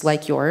efforts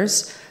like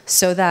yours,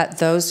 so that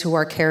those who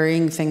are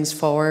carrying things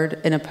forward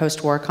in a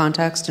post-war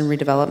context and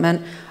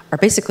redevelopment are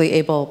basically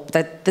able,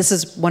 that this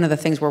is one of the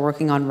things we're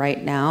working on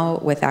right now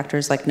with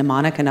actors like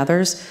Mnemonic and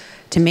others,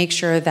 to make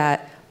sure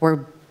that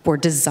we're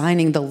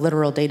designing the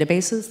literal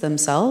databases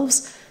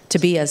themselves to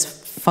be as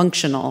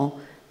functional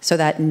so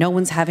that no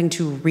one's having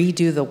to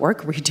redo the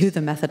work, redo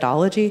the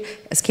methodology.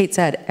 As Kate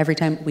said, every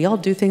time we all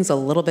do things a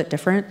little bit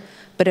different,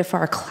 but if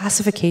our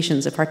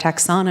classifications, if our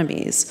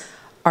taxonomies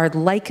are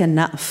like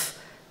enough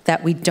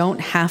that we don't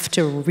have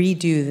to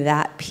redo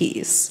that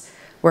piece,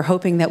 we're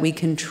hoping that we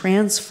can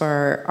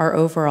transfer our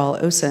overall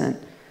OSINT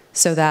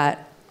so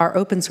that our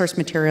open source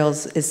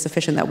materials is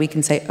sufficient that we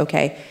can say,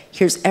 okay,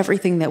 here's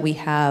everything that we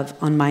have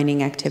on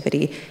mining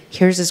activity.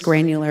 Here's as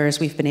granular as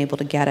we've been able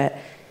to get it.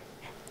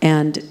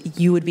 And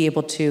you would be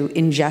able to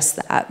ingest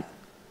that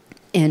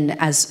in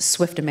as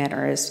swift a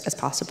manner as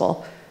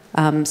possible,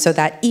 so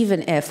that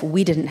even if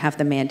we didn't have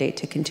the mandate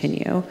to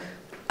continue,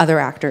 other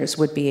actors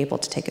would be able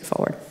to take it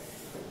forward.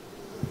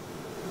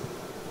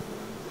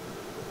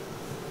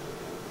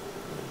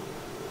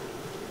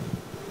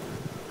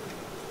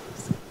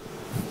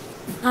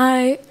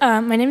 Hi,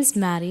 my name is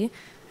Maddie.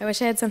 I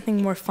wish I had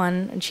something more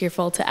fun and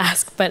cheerful to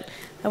ask, but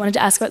I wanted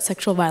to ask about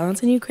sexual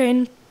violence in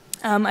Ukraine.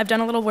 I've done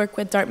a little work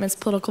with Dartmouth's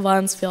Political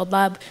Violence Field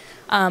Lab,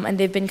 and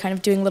they've been kind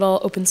of doing little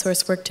open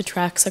source work to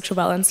track sexual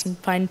violence and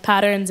find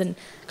patterns and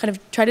kind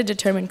of try to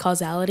determine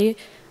causality,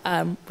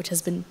 which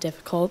has been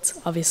difficult,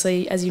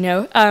 obviously, as you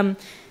know.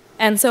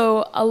 And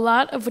so a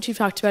lot of what you've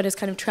talked about is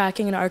kind of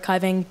tracking and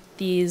archiving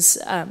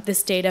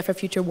this data for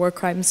future war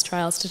crimes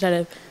trials to try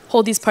to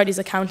hold these parties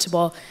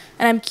accountable.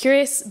 And I'm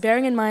curious,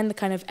 bearing in mind the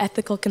kind of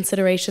ethical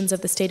considerations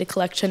of this data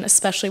collection,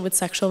 especially with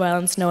sexual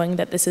violence, knowing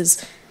that this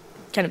is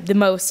kind of the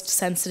most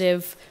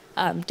sensitive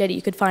data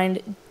you could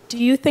find, do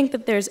you think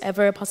that there's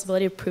ever a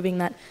possibility of proving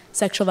that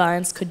sexual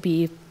violence could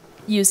be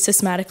used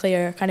systematically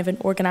or kind of an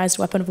organized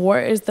weapon of war?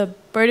 Is the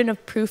burden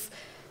of proof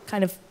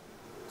kind of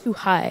too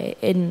high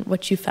in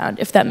what you found,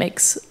 if that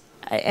makes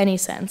any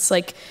sense?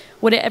 Like,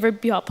 would it ever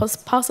be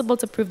possible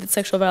to prove that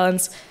sexual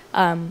violence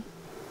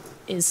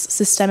is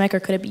systemic, or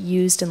could it be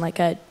used in like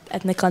a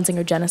ethnic cleansing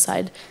or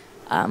genocide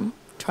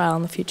trial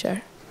in the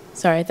future?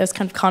 Sorry, that was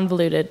kind of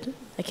convoluted.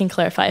 I can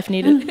clarify if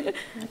needed.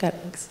 Okay,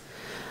 thanks.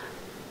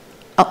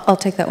 I'll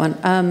take that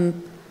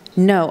one.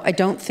 No, I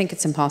don't think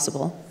it's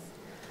impossible.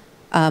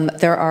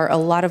 There are a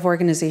lot of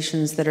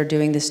organizations that are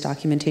doing this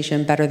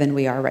documentation better than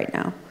we are right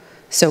now.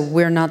 So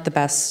we're not the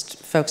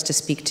best folks to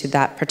speak to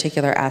that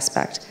particular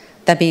aspect.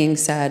 That being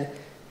said,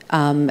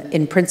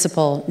 in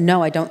principle,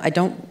 no, I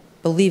don't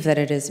believe that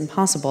it is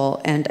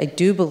impossible, and I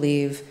do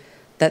believe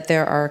that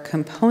there are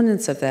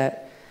components of it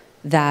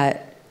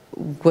that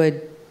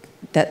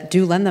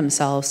do lend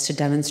themselves to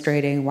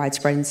demonstrating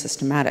widespread and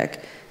systematic.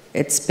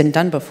 It's been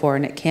done before,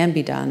 and it can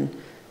be done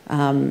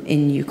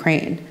in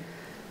Ukraine.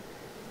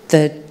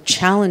 The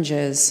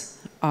challenges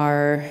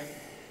are,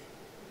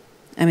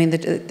 I mean,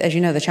 as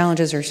you know, the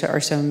challenges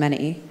are so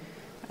many.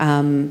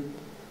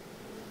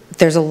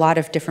 There's a lot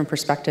of different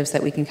perspectives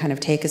that we can kind of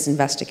take as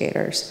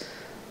investigators,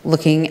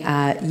 looking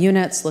at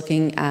units,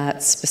 looking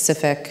at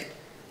specific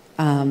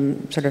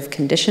sort of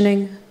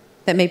conditioning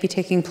that may be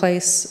taking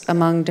place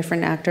among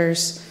different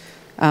actors,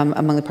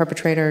 among the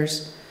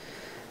perpetrators,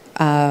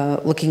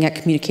 looking at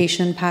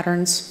communication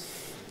patterns.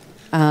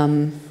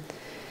 I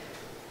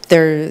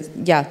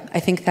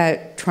think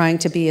that trying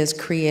to be as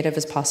creative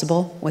as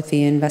possible with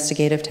the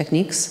investigative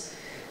techniques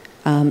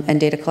and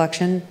data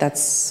collection,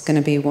 that's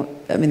going to be,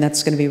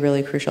 that's going to be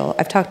really crucial.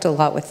 I've talked a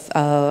lot with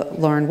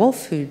Lauren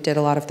Wolf, who did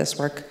a lot of this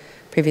work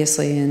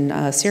previously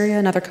in Syria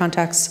and other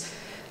contexts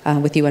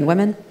with UN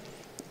Women.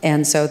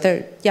 And so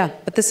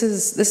but this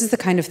is the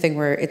kind of thing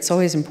where it's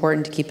always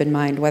important to keep in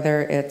mind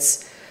whether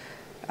it's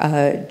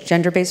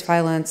gender-based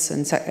violence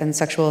and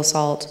sexual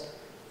assault,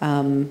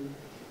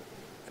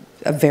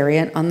 a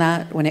variant on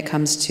that when it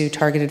comes to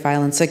targeted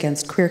violence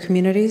against queer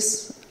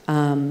communities.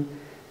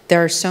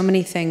 There are so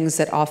many things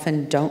that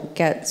often don't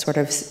get sort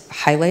of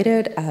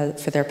highlighted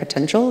for their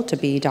potential to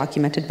be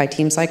documented by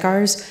teams like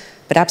ours,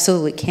 but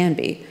absolutely can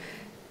be.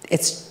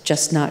 It's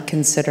just not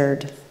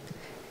considered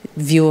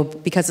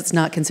viewable, because it's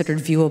not considered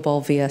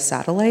viewable via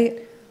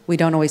satellite. We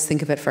don't always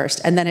think of it first.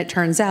 And then it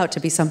turns out to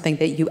be something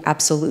that you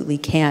absolutely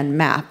can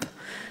map.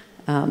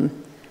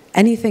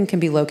 Anything can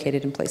be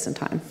located in place and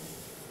time.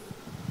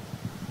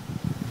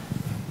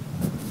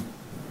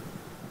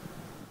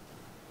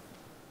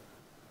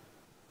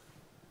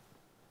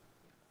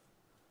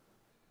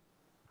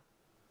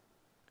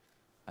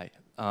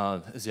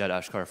 Ziad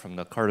Ashkar from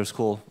the Carter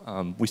School.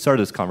 We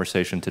started this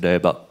conversation today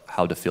about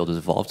how the field has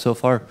evolved so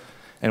far,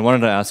 and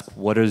wanted to ask,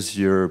 what is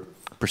your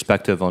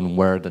perspective on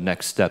where the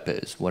next step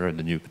is? What are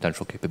the new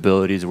potential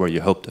capabilities, where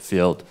you hope the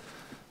field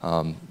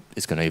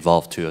is going to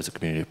evolve to as a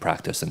community of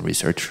practice and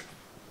research?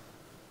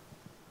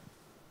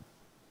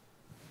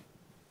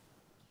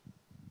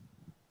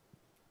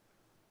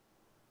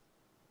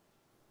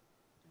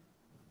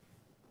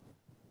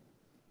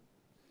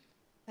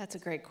 That's a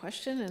great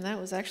question, and that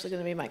was actually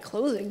going to be my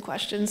closing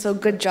question, so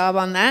good job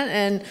on that.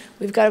 And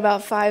we've got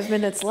about 5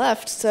 minutes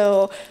left,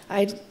 so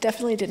I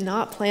definitely did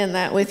not plan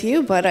that with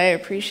you, but I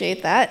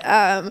appreciate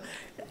that.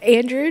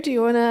 Andrew, do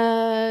you want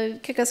to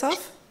kick us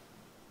off?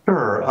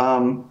 Sure.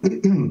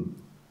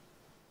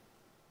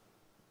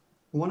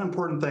 One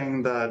important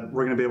thing that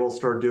we're going to be able to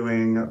start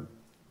doing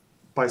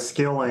by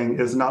scaling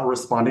is not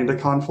responding to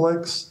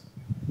conflicts,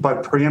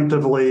 but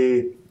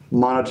preemptively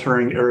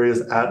monitoring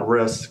areas at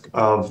risk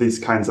of these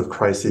kinds of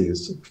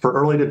crises. For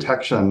early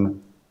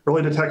detection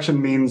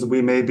means we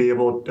may be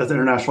able, as an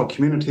international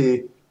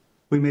community,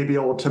 we may be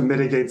able to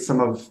mitigate some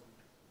of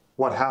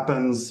what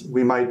happens.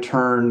 We might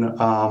turn,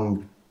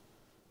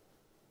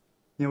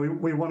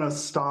 we want to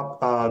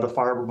stop the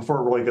fire before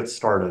it really gets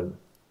started.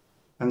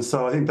 And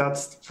so I think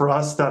for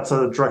us, that's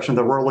a direction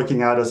that we're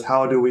looking at, is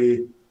how do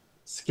we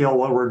scale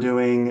what we're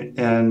doing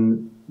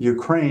in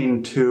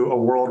Ukraine to a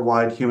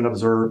worldwide human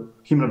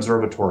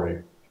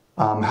observatory?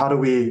 How do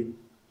we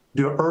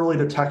do early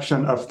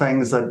detection of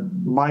things that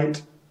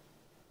might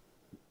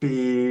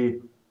be,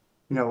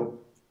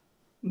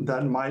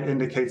 that might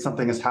indicate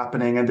something is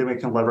happening, and then we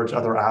can leverage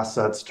other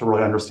assets to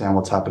really understand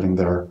what's happening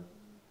there.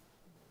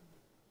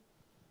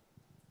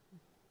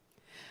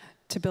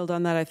 To build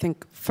on that, I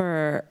think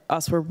for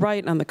us, we're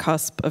right on the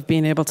cusp of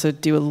being able to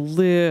do a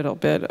little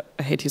bit,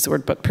 I hate to use the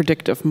word, but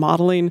predictive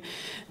modeling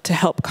to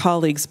help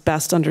colleagues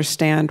best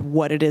understand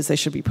what it is they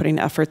should be putting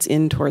efforts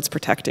in towards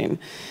protecting.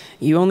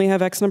 You only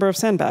have X number of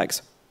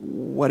sandbags.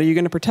 What are you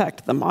going to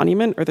protect, the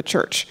monument or the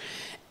church?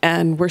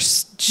 And we're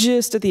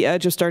just at the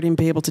edge of starting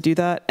to be able to do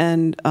that.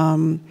 And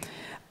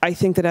I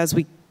think that as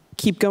we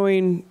keep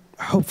going,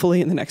 hopefully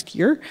in the next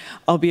year,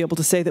 I'll be able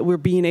to say that we're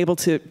being able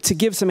to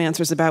give some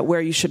answers about where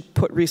you should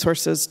put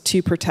resources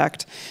to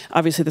protect.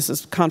 Obviously, this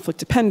is conflict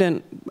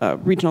dependent,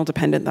 regional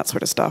dependent, that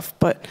sort of stuff.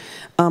 But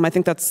I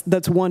think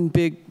that's one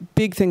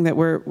big thing that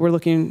we're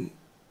looking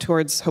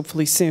towards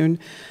hopefully soon.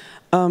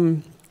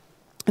 And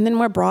then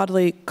more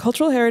broadly,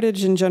 cultural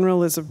heritage in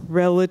general is a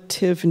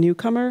relative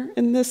newcomer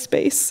in this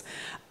space.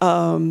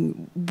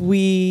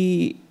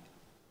 The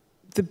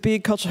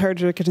big cultural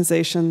heritage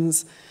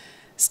organizations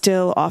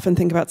still often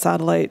think about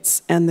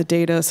satellites and the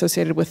data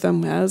associated with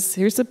them as,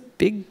 here's a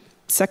big,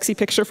 sexy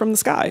picture from the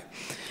sky.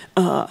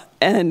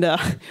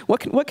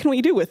 What can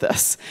we do with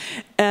this?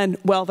 And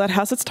well, that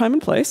has its time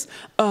and place.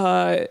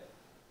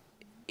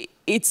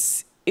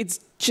 It's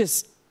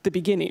just the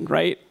beginning,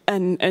 right?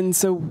 And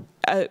so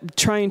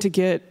trying to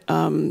get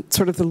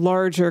sort of the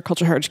larger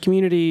cultural heritage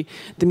community,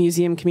 the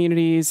museum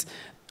communities,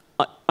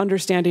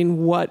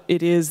 understanding what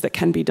it is that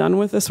can be done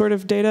with this sort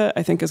of data,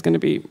 I think is going to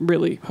be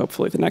really,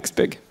 hopefully, the next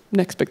big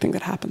thing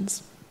that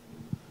happens.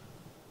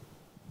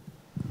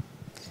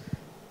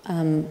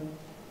 I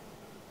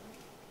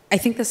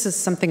think this is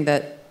something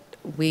that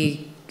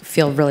we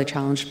feel really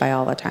challenged by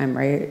all the time,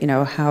 right?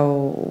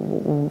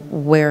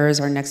 Where is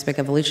our next big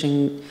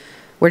evolution?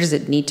 Where does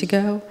it need to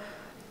go?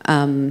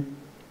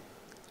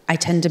 I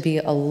tend to be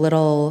a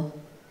little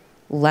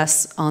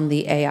less on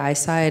the AI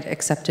side,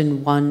 except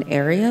in one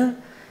area.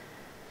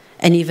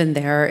 And even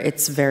there,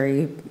 it's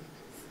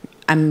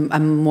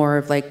I'm more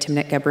of like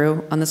Timnit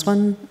Gebru on this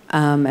one,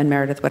 and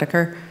Meredith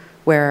Whitaker.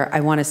 where I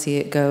want to see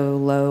it go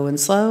low and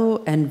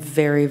slow and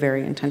very,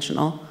 very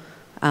intentional.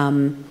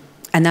 And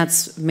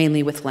that's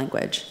mainly with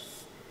language.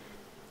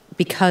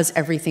 Because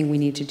everything we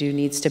need to do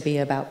needs to be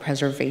about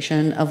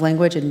preservation of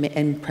language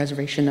and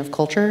preservation of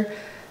culture,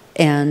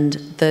 and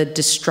the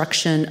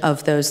destruction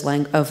of those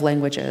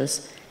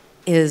languages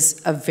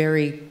is a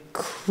very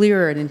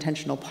clear and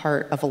intentional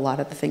part of a lot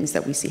of the things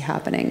that we see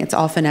happening. It's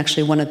often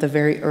actually one of the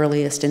very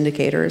earliest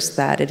indicators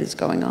that it is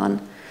going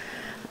on.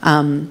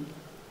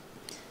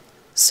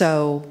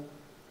 So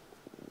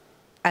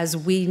as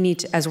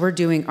we're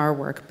doing our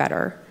work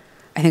better,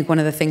 I think one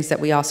of the things that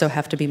we also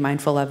have to be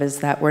mindful of is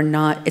that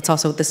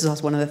this is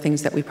also one of the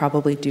things that we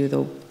probably do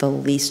the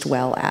least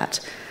well at,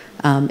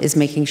 is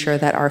making sure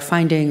that our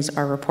findings,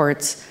 our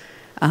reports,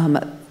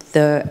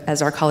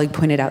 as our colleague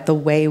pointed out, the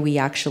way we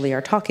actually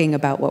are talking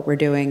about what we're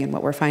doing and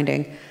what we're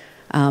finding,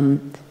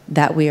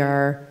 that we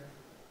are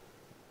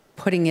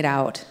putting it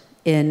out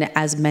in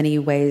as many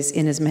ways,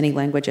 in as many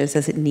languages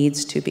as it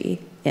needs to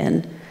be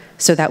in,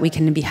 so that we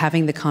can be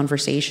having the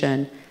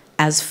conversation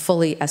as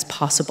fully as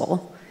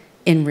possible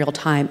in real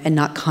time and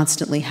not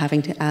constantly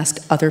having to ask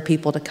other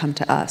people to come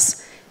to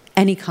us.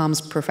 Any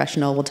comms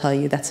professional will tell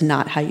you that's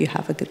not how you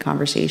have a good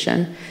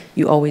conversation.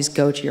 You always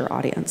go to your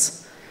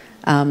audience.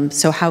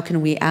 So how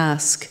can we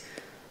ask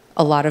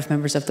a lot of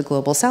members of the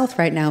Global South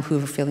right now who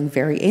are feeling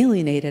very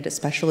alienated,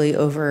 especially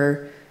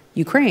over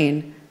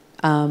Ukraine,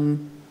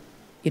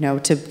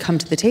 to come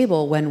to the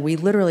table when we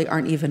literally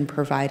aren't even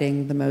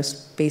providing the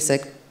most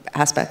basic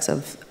aspects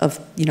of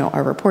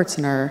our reports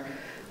and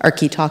our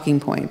key talking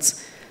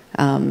points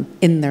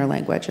in their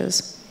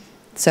languages.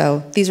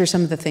 So these are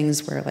some of the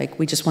things where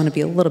we just want to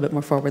be a little bit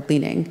more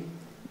forward-leaning,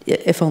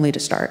 if only to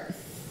start.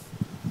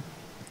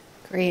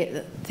 Great.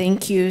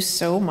 Thank you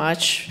so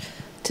much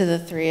to the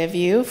three of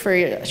you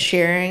for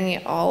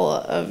sharing all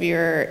of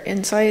your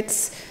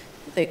insights,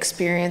 the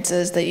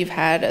experiences that you've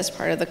had as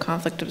part of the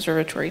Conflict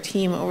Observatory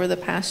team over the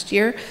past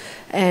year.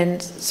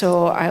 And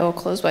so I will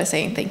close by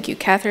saying thank you,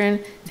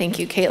 Catherine, thank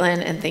you,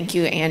 Caitlin, and thank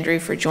you, Andrew,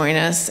 for joining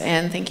us.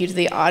 And thank you to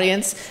the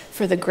audience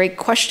for the great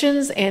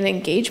questions and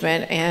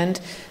engagement. And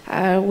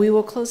we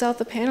will close out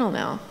the panel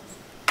now.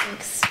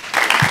 Thanks.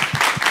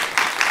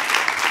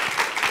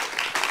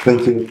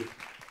 Thank you.